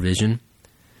God of provision.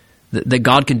 That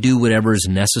God can do whatever is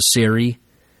necessary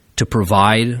to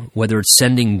provide, whether it's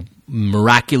sending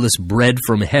miraculous bread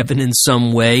from heaven in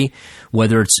some way,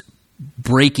 whether it's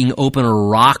breaking open a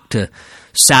rock to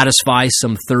satisfy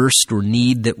some thirst or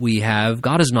need that we have.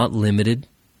 God is not limited.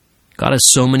 God has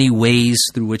so many ways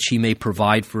through which he may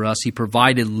provide for us. He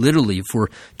provided literally for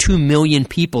 2 million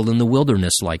people in the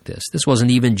wilderness like this. This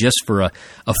wasn't even just for a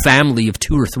family of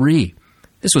 2 or 3.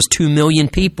 This was 2 million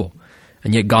people.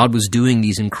 And yet God was doing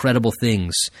these incredible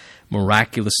things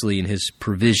miraculously in his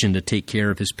provision to take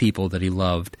care of his people that he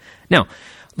loved. Now,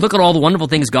 look at all the wonderful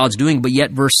things God's doing, but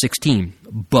yet verse 16,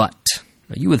 but.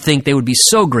 Now, you would think they would be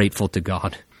so grateful to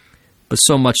God, but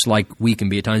so much like we can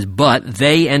be at times. But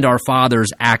they and our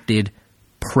fathers acted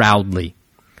proudly.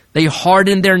 They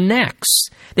hardened their necks.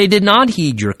 They did not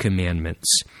heed your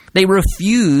commandments. They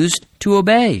refused to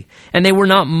obey, and they were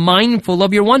not mindful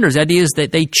of your wonders. That is,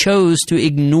 that they chose to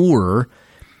ignore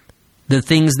the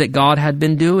things that God had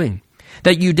been doing,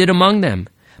 that you did among them.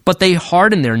 But they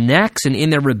hardened their necks, and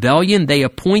in their rebellion, they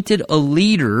appointed a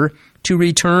leader to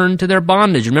return to their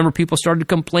bondage. Remember, people started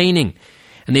complaining,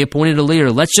 and they appointed a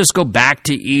leader. Let's just go back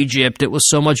to Egypt. It was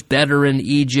so much better in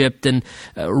Egypt. And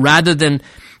rather than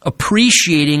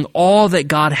appreciating all that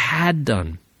God had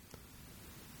done,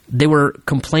 they were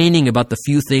complaining about the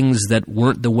few things that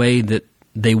weren't the way that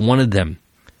they wanted them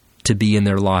to be in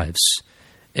their lives.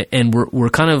 And we're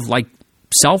kind of like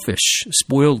selfish,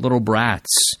 spoiled little brats,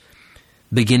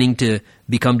 beginning to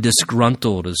become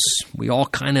disgruntled, as we all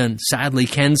kind of sadly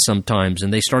can sometimes.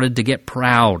 And they started to get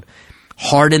proud,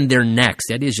 hardened their necks.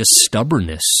 That is just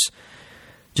stubbornness,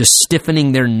 just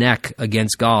stiffening their neck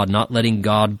against God, not letting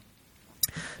God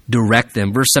direct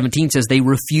them. Verse 17 says they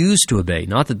refused to obey.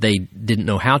 Not that they didn't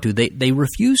know how to. They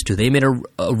refused to. They made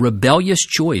a rebellious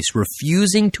choice,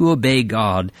 refusing to obey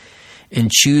God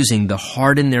and choosing to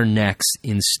harden their necks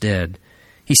instead.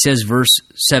 He says, verse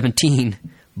 17,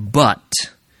 but,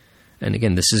 and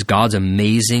again, this is God's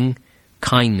amazing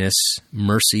kindness,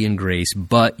 mercy, and grace,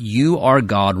 but you are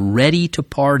God, ready to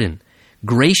pardon,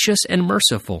 gracious and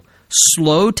merciful,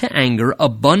 slow to anger,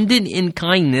 abundant in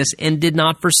kindness, and did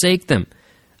not forsake them.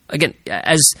 Again,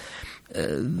 as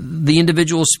the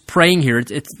individual's praying here,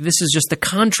 this is just the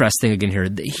contrast thing again here.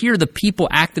 Here the people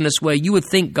act in this way. You would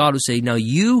think God would say, now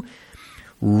you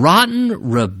rotten,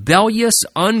 rebellious,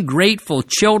 ungrateful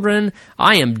children,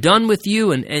 I am done with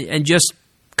you, and just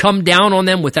come down on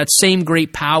them with that same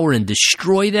great power and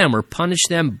destroy them or punish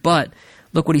them. But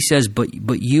look what he says, but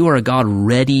you are a God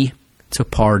ready to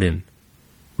pardon,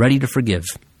 ready to forgive.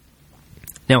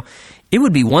 Now, it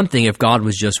would be one thing if God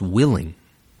was just willing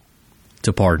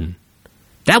to pardon.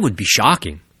 That would be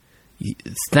shocking.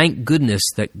 Thank goodness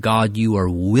that, God, you are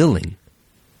willing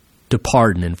to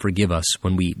pardon and forgive us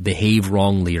when we behave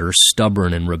wrongly or are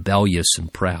stubborn and rebellious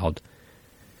and proud.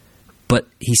 But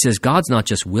he says God's not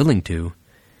just willing to,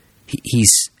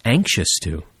 he's anxious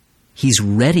to. He's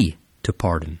ready to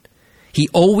pardon. He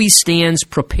always stands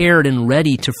prepared and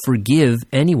ready to forgive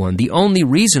anyone. The only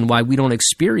reason why we don't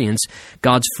experience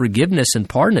God's forgiveness and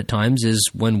pardon at times is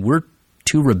when we're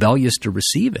too rebellious to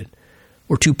receive it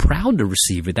or too proud to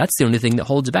receive it. That's the only thing that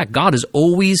holds it back. God is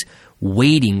always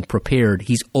waiting, prepared.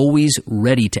 He's always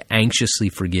ready to anxiously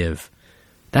forgive.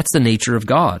 That's the nature of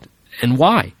God. And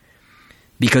why?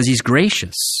 Because he's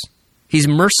gracious. He's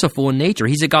merciful in nature.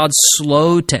 He's a God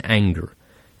slow to anger.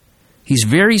 He's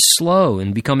very slow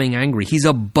in becoming angry. He's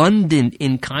abundant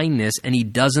in kindness, and he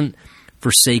doesn't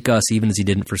forsake us even as he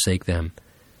didn't forsake them.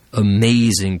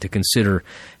 amazing to consider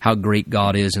how great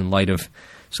God is in light of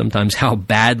sometimes how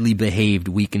badly behaved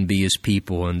we can be as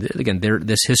people. And again,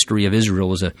 this history of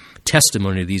Israel is a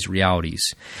testimony to these realities.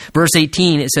 Verse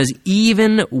 18, it says,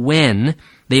 even when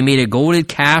they made a golden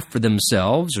calf for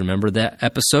themselves, remember that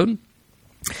episode?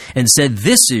 And said,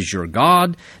 this is your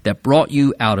God that brought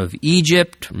you out of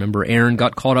Egypt. Remember, Aaron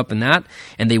got caught up in that.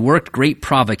 And they worked great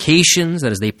provocations,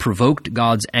 that is, they provoked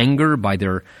God's anger by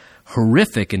their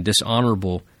horrific and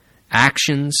dishonorable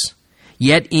actions.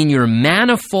 Yet in your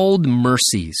manifold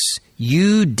mercies,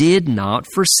 you did not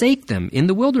forsake them in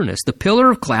the wilderness. The pillar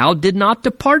of cloud did not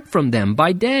depart from them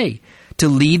by day to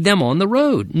lead them on the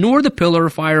road, nor the pillar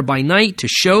of fire by night to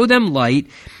show them light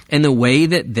and the way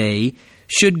that they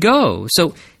should go.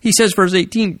 So he says, verse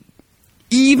 18,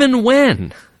 even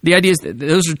when, the idea is,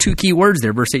 those are two key words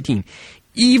there, verse 18,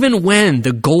 even when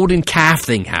the golden calf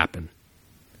thing happened.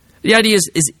 The idea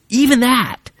is even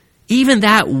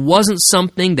that wasn't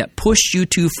something that pushed you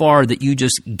too far that you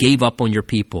just gave up on your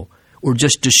people or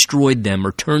just destroyed them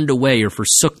or turned away or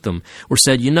forsook them or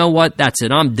said, you know what, that's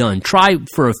it, I'm done. Try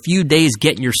for a few days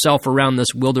getting yourself around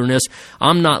this wilderness.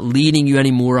 I'm not leading you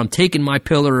anymore. I'm taking my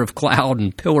pillar of cloud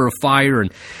and pillar of fire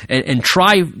and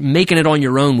try making it on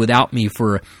your own without me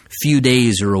for a few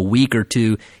days or a week or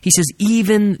two. He says,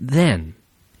 even then,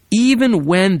 even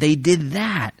when they did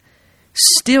that,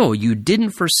 still you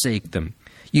didn't forsake them.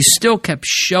 You still kept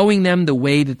showing them the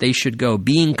way that they should go,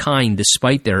 being kind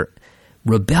despite their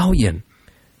rebellion,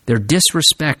 their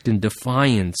disrespect and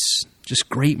defiance. Just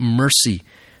great mercy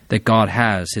that God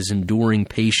has, his enduring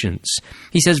patience.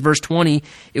 He says, verse 20,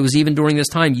 it was even during this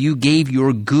time you gave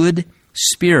your good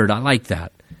spirit. I like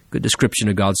that. Good description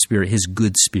of God's spirit, his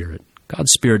good spirit.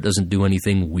 God's spirit doesn't do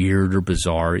anything weird or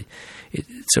bizarre.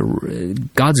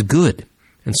 God's good.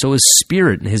 And so his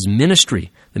spirit and his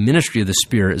ministry, the ministry of the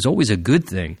Spirit, is always a good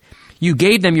thing. You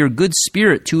gave them your good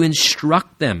spirit to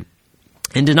instruct them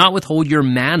and did not withhold your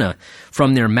manna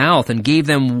from their mouth and gave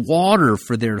them water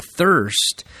for their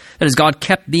thirst. That is, God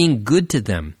kept being good to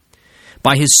them.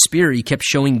 By his Spirit, he kept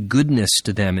showing goodness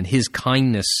to them and his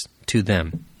kindness to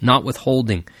them, not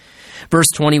withholding. Verse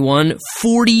 21,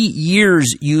 40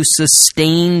 years you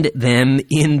sustained them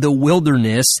in the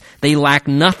wilderness. They lacked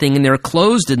nothing, and their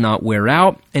clothes did not wear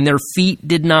out, and their feet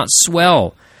did not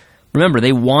swell. Remember,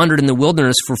 they wandered in the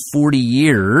wilderness for 40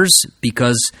 years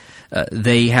because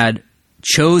they had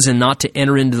chosen not to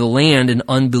enter into the land in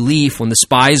unbelief when the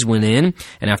spies went in.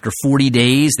 And after 40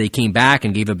 days, they came back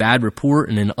and gave a bad report.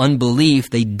 And in unbelief,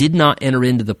 they did not enter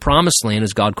into the promised land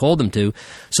as God called them to.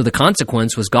 So the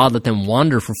consequence was God let them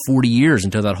wander for 40 years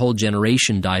until that whole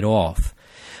generation died off.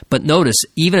 But notice,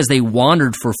 even as they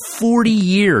wandered for 40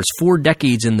 years, 4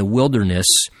 decades in the wilderness,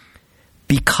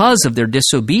 because of their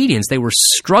disobedience, they were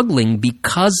struggling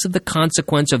because of the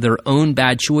consequence of their own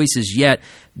bad choices, yet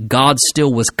God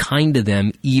still was kind to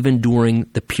them even during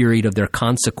the period of their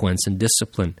consequence and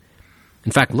discipline.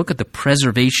 In fact, look at the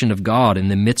preservation of God in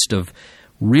the midst of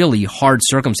really hard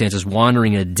circumstances,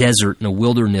 wandering in a desert, in a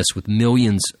wilderness with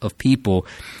millions of people.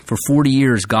 For 40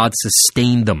 years, God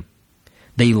sustained them.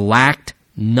 They lacked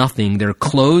nothing. Their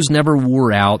clothes never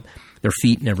wore out. Their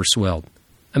feet never swelled.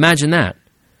 Imagine that.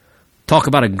 Talk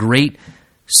about a great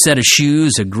set of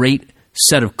shoes, a great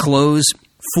set of clothes.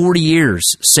 40 years,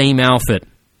 same outfit.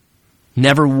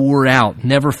 Never wore out,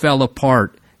 never fell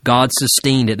apart. God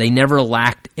sustained it. They never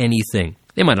lacked anything.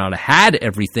 They might not have had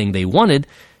everything they wanted,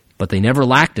 but they never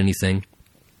lacked anything.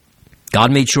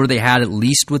 God made sure they had at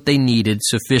least what they needed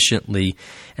sufficiently,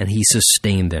 and he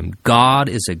sustained them. God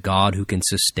is a God who can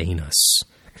sustain us.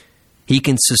 He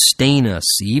can sustain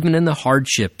us even in the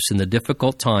hardships and the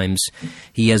difficult times.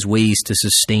 He has ways to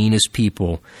sustain his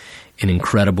people in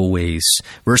incredible ways.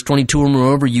 Verse 22,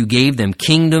 moreover, you gave them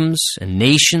kingdoms and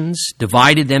nations,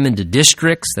 divided them into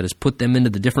districts, that is, put them into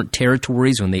the different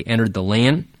territories when they entered the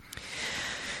land.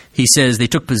 He says they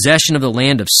took possession of the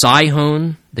land of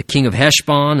Sihon, the king of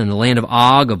Heshbon, and the land of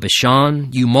Og of Bashan.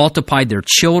 You multiplied their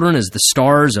children as the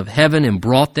stars of heaven and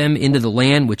brought them into the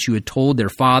land which you had told their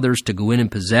fathers to go in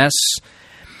and possess.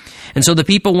 And so the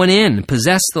people went in and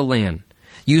possessed the land.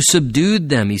 You subdued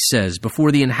them, he says,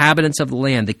 before the inhabitants of the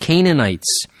land, the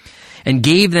Canaanites, and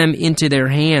gave them into their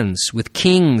hands with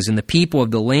kings and the people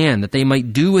of the land, that they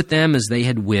might do with them as they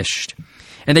had wished.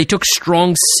 And they took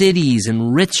strong cities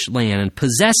and rich land and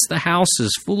possessed the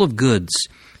houses full of goods.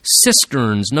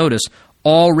 Cisterns, notice,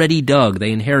 already dug.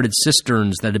 They inherited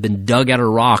cisterns that had been dug out of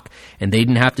rock, and they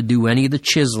didn't have to do any of the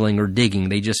chiseling or digging.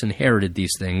 They just inherited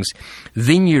these things.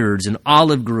 Vineyards and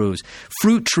olive groves,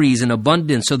 fruit trees in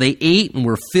abundance. So they ate and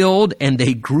were filled, and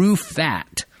they grew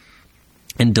fat.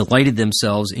 and delighted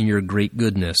themselves in your great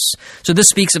goodness. So this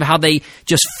speaks of how they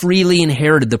just freely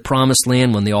inherited the promised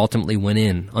land when they ultimately went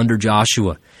in under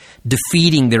Joshua,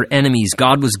 defeating their enemies.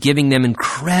 God was giving them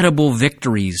incredible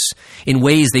victories in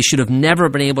ways they should have never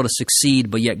been able to succeed,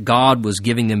 but yet God was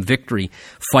giving them victory,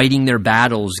 fighting their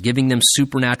battles, giving them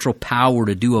supernatural power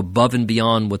to do above and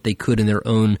beyond what they could in their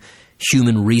own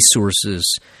human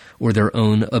resources or their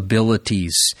own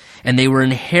abilities. And they were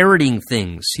inheriting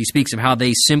things. He speaks of how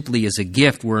they simply, as a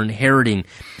gift, were inheriting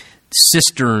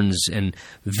cisterns and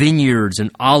vineyards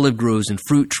and olive groves and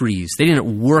fruit trees. They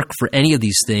didn't work for any of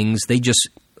these things. They just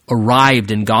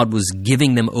arrived and God was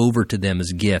giving them over to them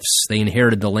as gifts. They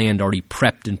inherited the land already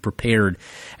prepped and prepared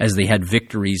as they had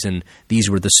victories, and these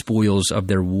were the spoils of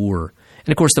their war.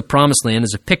 And of course, the promised land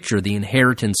is a picture, the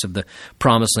inheritance of the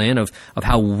promised land, of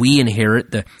how we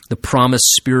inherit the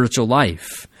promised spiritual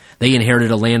life. They inherited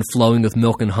a land flowing with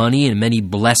milk and honey and many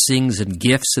blessings and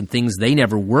gifts and things they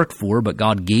never worked for, but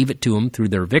God gave it to them through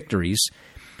their victories.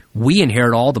 We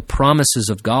inherit all the promises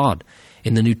of God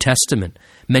in the New Testament,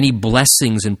 many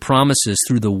blessings and promises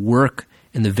through the work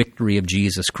and the victory of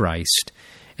Jesus Christ.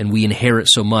 And we inherit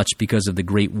so much because of the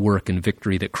great work and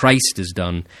victory that Christ has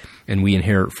done, and we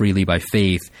inherit freely by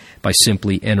faith, by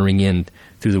simply entering in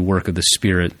through the work of the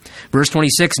Spirit. Verse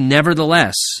 26,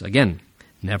 nevertheless,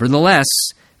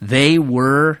 they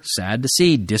were, sad to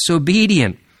see,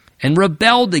 disobedient and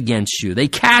rebelled against you. They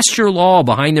cast your law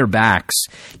behind their backs,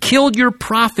 killed your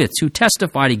prophets who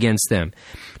testified against them,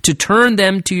 to turn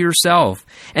them to yourself.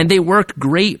 And they worked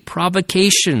great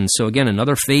provocation. So again,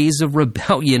 another phase of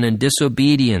rebellion and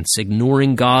disobedience,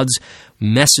 ignoring God's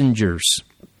messengers.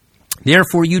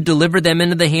 Therefore you delivered them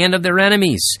into the hand of their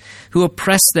enemies, who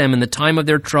oppressed them in the time of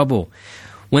their trouble.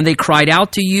 When they cried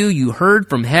out to you, you heard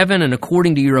from heaven, and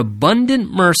according to your abundant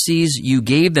mercies, you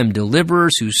gave them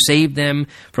deliverers who saved them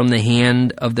from the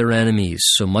hand of their enemies.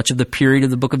 So much of the period of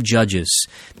the book of Judges,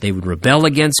 they would rebel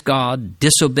against God,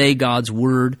 disobey God's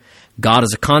word. God,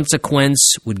 as a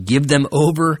consequence, would give them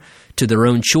over to their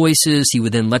own choices. He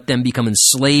would then let them become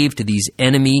enslaved to these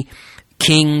enemy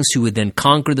kings who would then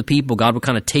conquer the people. God would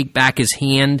kind of take back his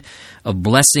hand of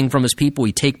blessing from his people.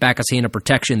 He'd take back his hand of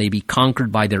protection. They'd be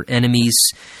conquered by their enemies,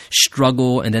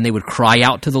 struggle, and then they would cry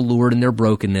out to the Lord in their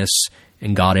brokenness.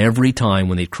 And God, every time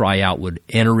when they'd cry out, would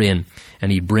enter in,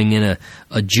 and he'd bring in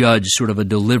a judge, sort of a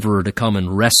deliverer, to come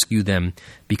and rescue them.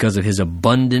 Because of his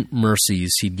abundant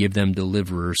mercies, he'd give them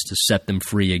deliverers to set them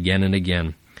free again and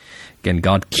again. Again,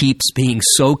 God keeps being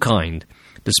so kind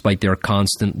despite their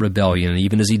constant rebellion,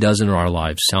 even as he does in our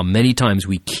lives. How many times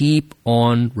we keep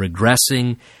on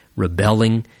regressing,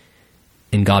 rebelling,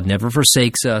 and God never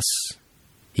forsakes us.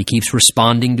 He keeps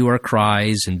responding to our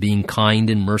cries and being kind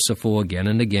and merciful again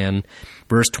and again.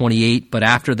 Verse 28, but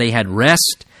after they had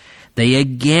rest, they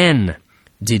again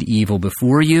did evil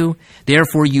before you.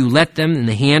 Therefore you let them in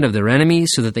the hand of their enemies,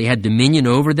 so that they had dominion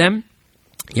over them.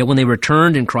 Yet when they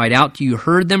returned and cried out to you, you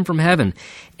heard them from heaven.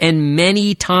 And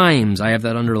many times, I have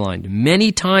that underlined,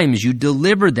 many times you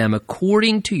delivered them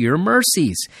according to your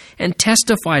mercies and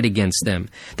testified against them,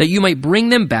 that you might bring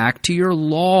them back to your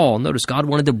law. Notice God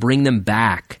wanted to bring them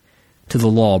back to the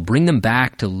law, bring them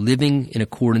back to living in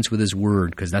accordance with his word,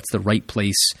 because that's the right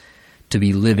place to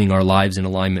be living our lives in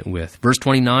alignment with. Verse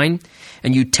 29,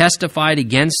 and you testified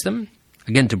against them,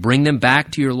 again, to bring them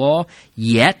back to your law,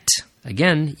 yet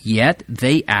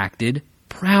they acted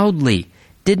proudly,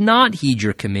 did not heed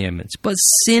your commandments, but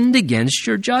sinned against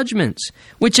your judgments,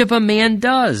 which if a man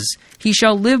does, he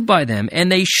shall live by them.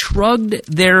 And they shrugged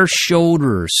their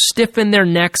shoulders, stiffened their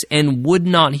necks, and would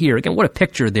not hear. Again, what a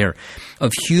picture there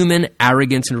of human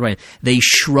arrogance and rebellion. They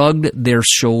shrugged their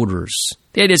shoulders.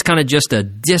 The idea is kind of just a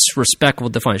disrespectful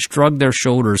defiance. Shrug their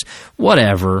shoulders,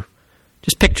 whatever.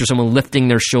 Just picture someone lifting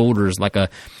their shoulders like a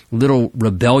little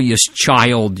rebellious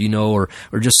child, or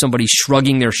just somebody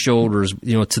shrugging their shoulders,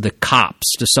 to the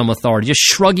cops, to some authority, just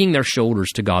shrugging their shoulders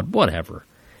to God, whatever.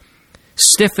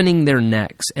 Stiffening their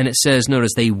necks. And it says,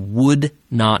 notice, they would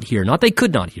not hear. Not they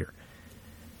could not hear.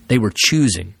 They were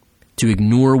choosing to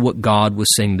ignore what God was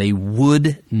saying. They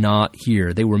would not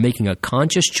hear. They were making a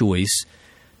conscious choice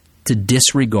to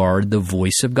disregard the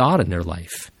voice of God in their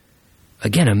life.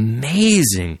 Again,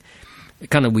 amazing.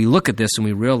 We look at this and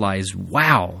we realize,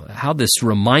 wow, how this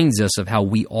reminds us of how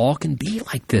we all can be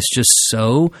like this, just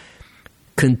so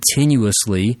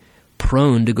continuously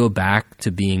prone to go back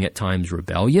to being at times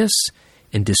rebellious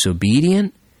and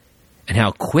disobedient, and how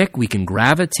quick we can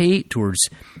gravitate towards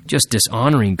just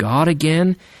dishonoring God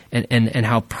again, and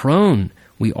how prone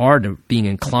we are to being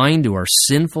inclined to our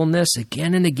sinfulness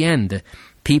again and again. The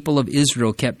people of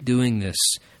Israel kept doing this.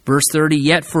 Verse 30,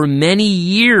 yet for many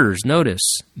years,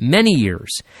 notice, many years,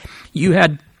 You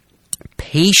had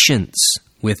patience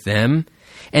with them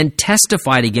and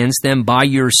testified against them by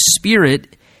your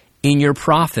Spirit in your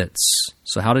prophets.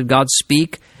 So how did God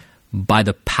speak? By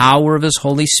the power of His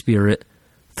Holy Spirit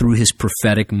through His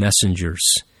prophetic messengers.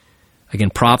 Again,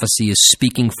 prophecy is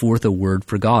speaking forth a word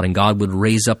for God, and God would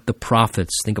raise up the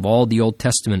prophets. Think of all the Old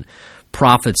Testament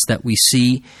prophets that we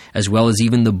see, as well as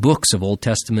even the books of Old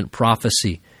Testament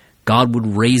prophecy. God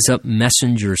would raise up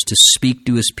messengers to speak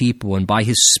to His people, and by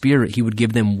His Spirit He would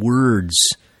give them words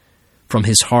from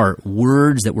His heart,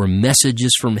 words that were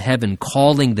messages from heaven,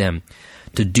 calling them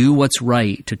to do what's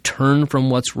right, to turn from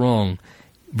what's wrong.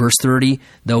 Verse 30,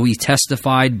 though He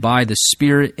testified by the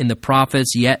Spirit in the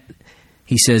prophets, yet,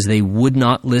 He says, they would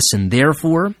not listen.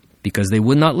 Therefore, because they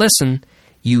would not listen,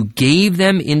 you gave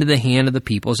them into the hand of the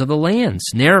peoples of the lands.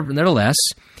 Nevertheless,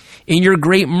 in your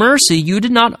great mercy, you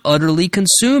did not utterly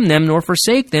consume them nor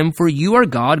forsake them, for you are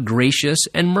God, gracious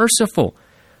and merciful.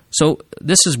 So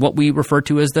this is what we refer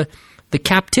to as the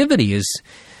captivity. Is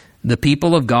the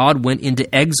people of God went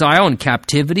into exile and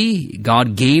captivity.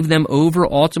 God gave them over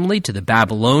ultimately to the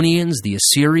Babylonians, the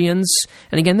Assyrians.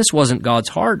 And again, this wasn't God's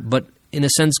heart, but in a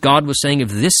sense, God was saying, if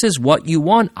this is what you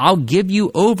want, I'll give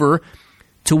you over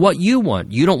to what you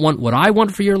want. You don't want what I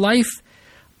want for your life.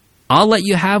 I'll let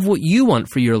you have what you want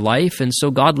for your life. And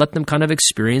so God let them kind of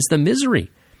experience the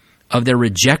misery of their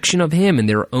rejection of Him and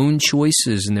their own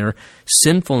choices and their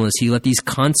sinfulness. He let these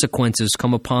consequences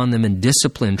come upon them in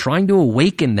discipline, trying to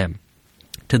awaken them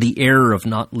to the error of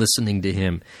not listening to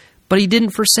Him. But He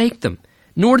didn't forsake them,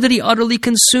 nor did He utterly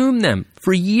consume them.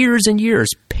 For years and years,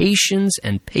 patience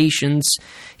and patience,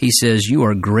 He says, you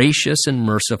are gracious and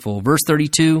merciful. Verse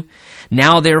 32,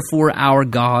 now therefore our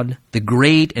God, the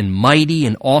great and mighty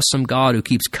and awesome God who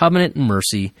keeps covenant and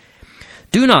mercy,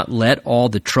 do not let all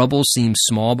the troubles seem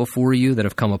small before you that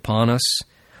have come upon us,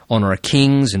 on our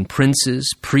kings and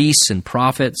princes, priests and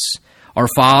prophets, our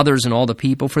fathers and all the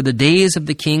people, for the days of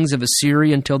the kings of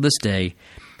Assyria until this day.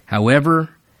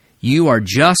 However, you are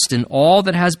just in all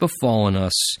that has befallen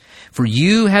us, for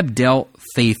you have dealt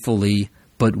faithfully,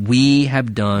 but we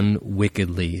have done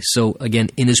wickedly. So again,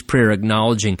 in his prayer,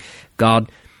 acknowledging,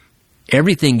 God,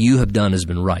 everything you have done has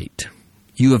been right.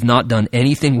 You have not done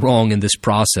anything wrong in this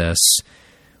process.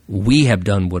 We have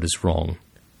done what is wrong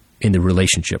in the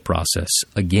relationship process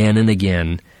again and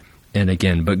again and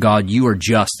again. But God, you are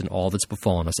just in all that's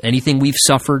befallen us. Anything we've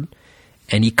suffered,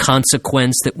 any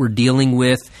consequence that we're dealing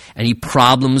with, any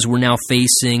problems we're now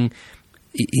facing,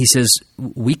 he says,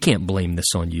 we can't blame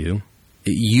this on you.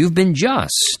 You've been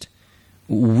just.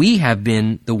 We have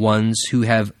been the ones who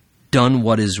have done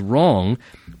what is wrong,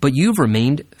 but you've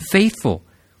remained faithful.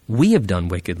 We have done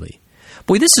wickedly.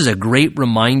 Boy, this is a great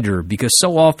reminder, because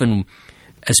so often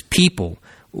as people,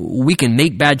 we can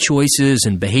make bad choices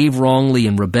and behave wrongly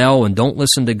and rebel and don't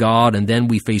listen to God, and then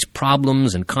we face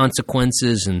problems and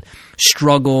consequences and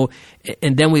struggle,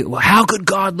 and then how could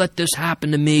God let this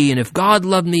happen to me? And if God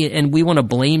loved me, and we want to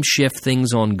blame shift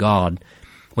things on God,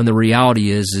 when the reality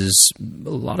is a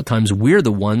lot of times we're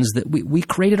the ones that we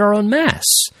created our own mess.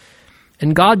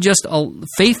 And God just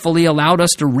faithfully allowed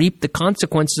us to reap the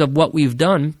consequences of what we've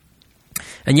done,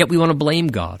 and yet we want to blame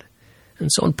God. And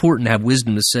it's so important to have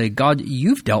wisdom to say, God,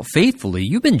 you've dealt faithfully.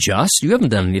 You've been just. You haven't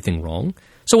done anything wrong.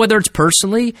 So whether it's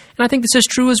personally, and I think this is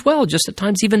true as well, just at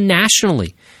times even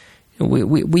nationally,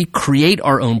 we create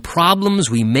our own problems,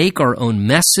 we make our own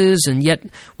messes, and yet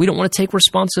we don't want to take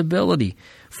responsibility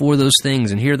for those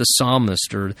things. And here the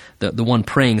psalmist, or the one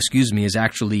praying, is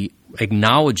actually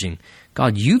acknowledging,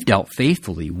 God, you've dealt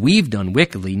faithfully. We've done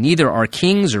wickedly. Neither our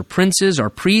kings or princes, our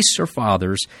priests or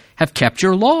fathers have kept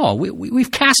your law.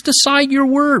 We've cast aside your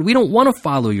word. We don't want to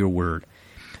follow your word.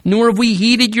 Nor have we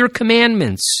heeded your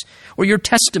commandments or your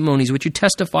testimonies, which you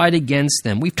testified against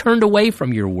them. We've turned away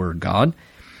from your word, God.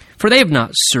 For they have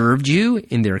not served you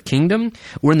in their kingdom,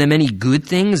 or in the many good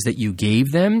things that you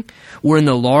gave them, or in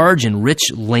the large and rich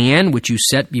land which you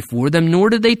set before them, nor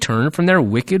did they turn from their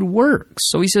wicked works.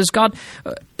 So he says, God,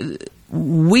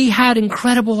 we had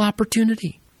incredible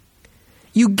opportunity.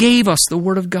 You gave us the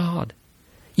Word of God.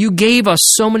 You gave us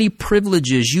so many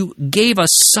privileges. You gave us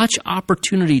such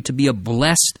opportunity to be a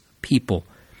blessed people,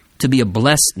 to be a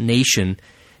blessed nation,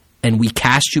 and we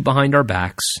cast you behind our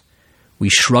backs. We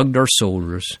shrugged our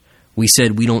shoulders. We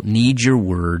said, we don't need your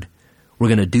word. We're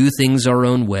going to do things our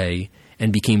own way,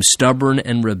 and became stubborn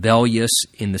and rebellious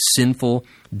in the sinful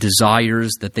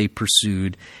desires that they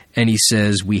pursued. And he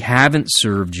says, we haven't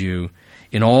served you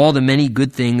in all the many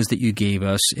good things that you gave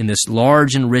us in this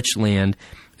large and rich land,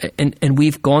 and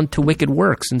we've gone to wicked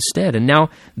works instead. And now,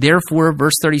 therefore,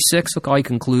 verse 36, look how he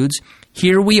concludes,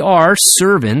 here we are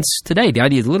servants today. The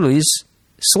idea literally is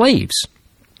slaves.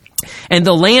 And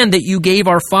the land that you gave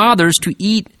our fathers to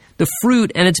eat the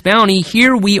fruit and its bounty,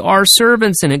 here we are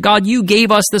servants in it. God, you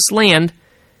gave us this land,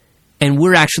 and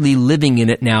we're actually living in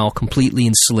it now, completely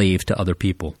enslaved to other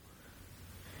people.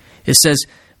 It says,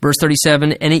 verse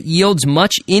 37, and it yields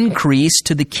much increase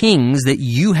to the kings that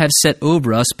you have set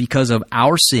over us because of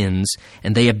our sins,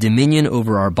 and they have dominion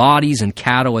over our bodies and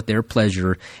cattle at their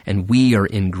pleasure, and we are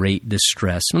in great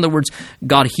distress. In other words,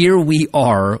 God, here we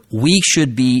are. We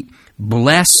should be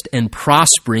blessed and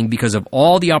prospering because of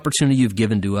all the opportunity you've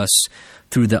given to us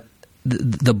through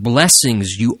the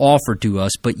blessings you offer to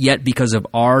us, but yet because of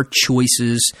our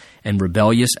choices and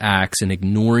rebellious acts and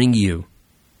ignoring you,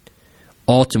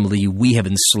 ultimately, we have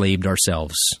enslaved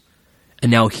ourselves.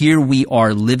 And now here we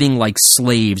are living like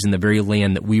slaves in the very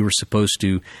land that we were supposed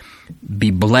to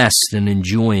be blessed and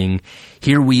enjoying.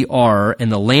 Here we are,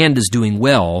 and the land is doing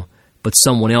well, but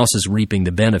someone else is reaping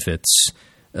the benefits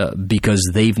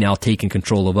because they've now taken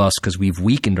control of us because we've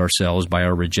weakened ourselves by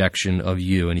our rejection of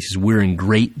you. And he says, we're in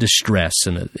great distress,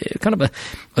 and kind of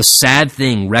a sad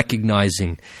thing,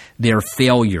 recognizing their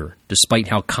failure, despite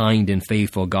how kind and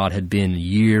faithful God had been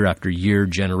year after year,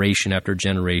 generation after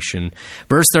generation.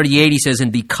 Verse 38, he says,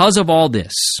 and because of all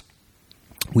this,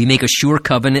 we make a sure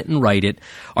covenant and write it.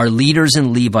 Our leaders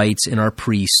and Levites and our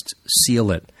priests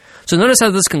seal it. So notice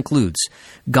how this concludes.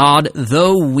 God,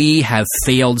 though we have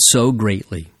failed so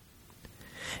greatly,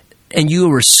 and you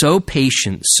were so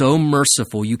patient, so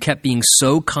merciful, you kept being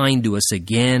so kind to us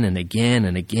again and again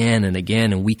and again and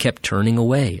again, and we kept turning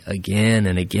away again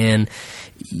and again.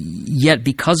 Yet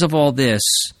because of all this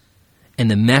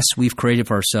and the mess we've created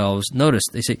for ourselves, notice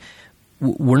they say,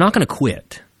 we're not going to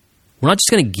quit. We're not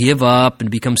just going to give up and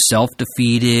become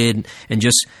self-defeated and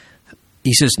just...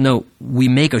 He says, no, we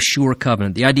make a sure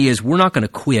covenant. The idea is we're not going to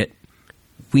quit.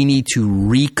 We need to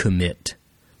recommit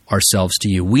ourselves to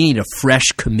you. We need a fresh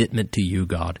commitment to you,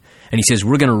 God. And he says,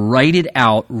 we're going to write it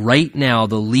out right now,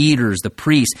 the leaders, the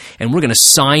priests, and we're going to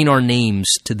sign our names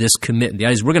to this commitment. The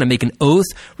idea is we're going to make an oath,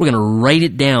 we're going to write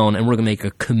it down, and we're going to make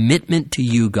a commitment to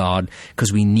you, God,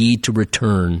 because we need to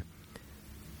return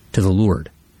to the Lord.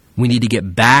 We need to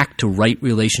get back to right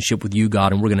relationship with you,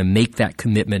 God, and we're going to make that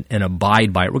commitment and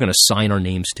abide by it. We're going to sign our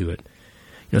names to it.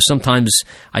 You know, sometimes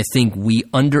I think we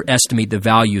underestimate the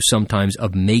value sometimes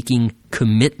of making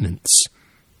commitments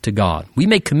to God. We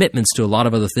make commitments to a lot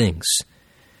of other things.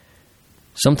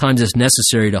 Sometimes it's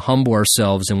necessary to humble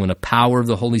ourselves, and when the power of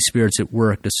the Holy Spirit's at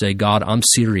work, to say, God, I'm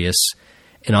serious,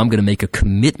 and I'm going to make a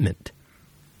commitment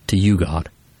to you, God.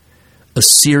 A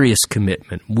serious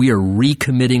commitment. We are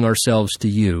recommitting ourselves to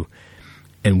you,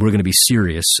 and we're going to be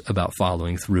serious about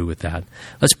following through with that.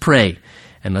 Let's pray,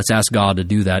 and let's ask God to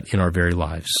do that in our very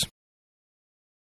lives.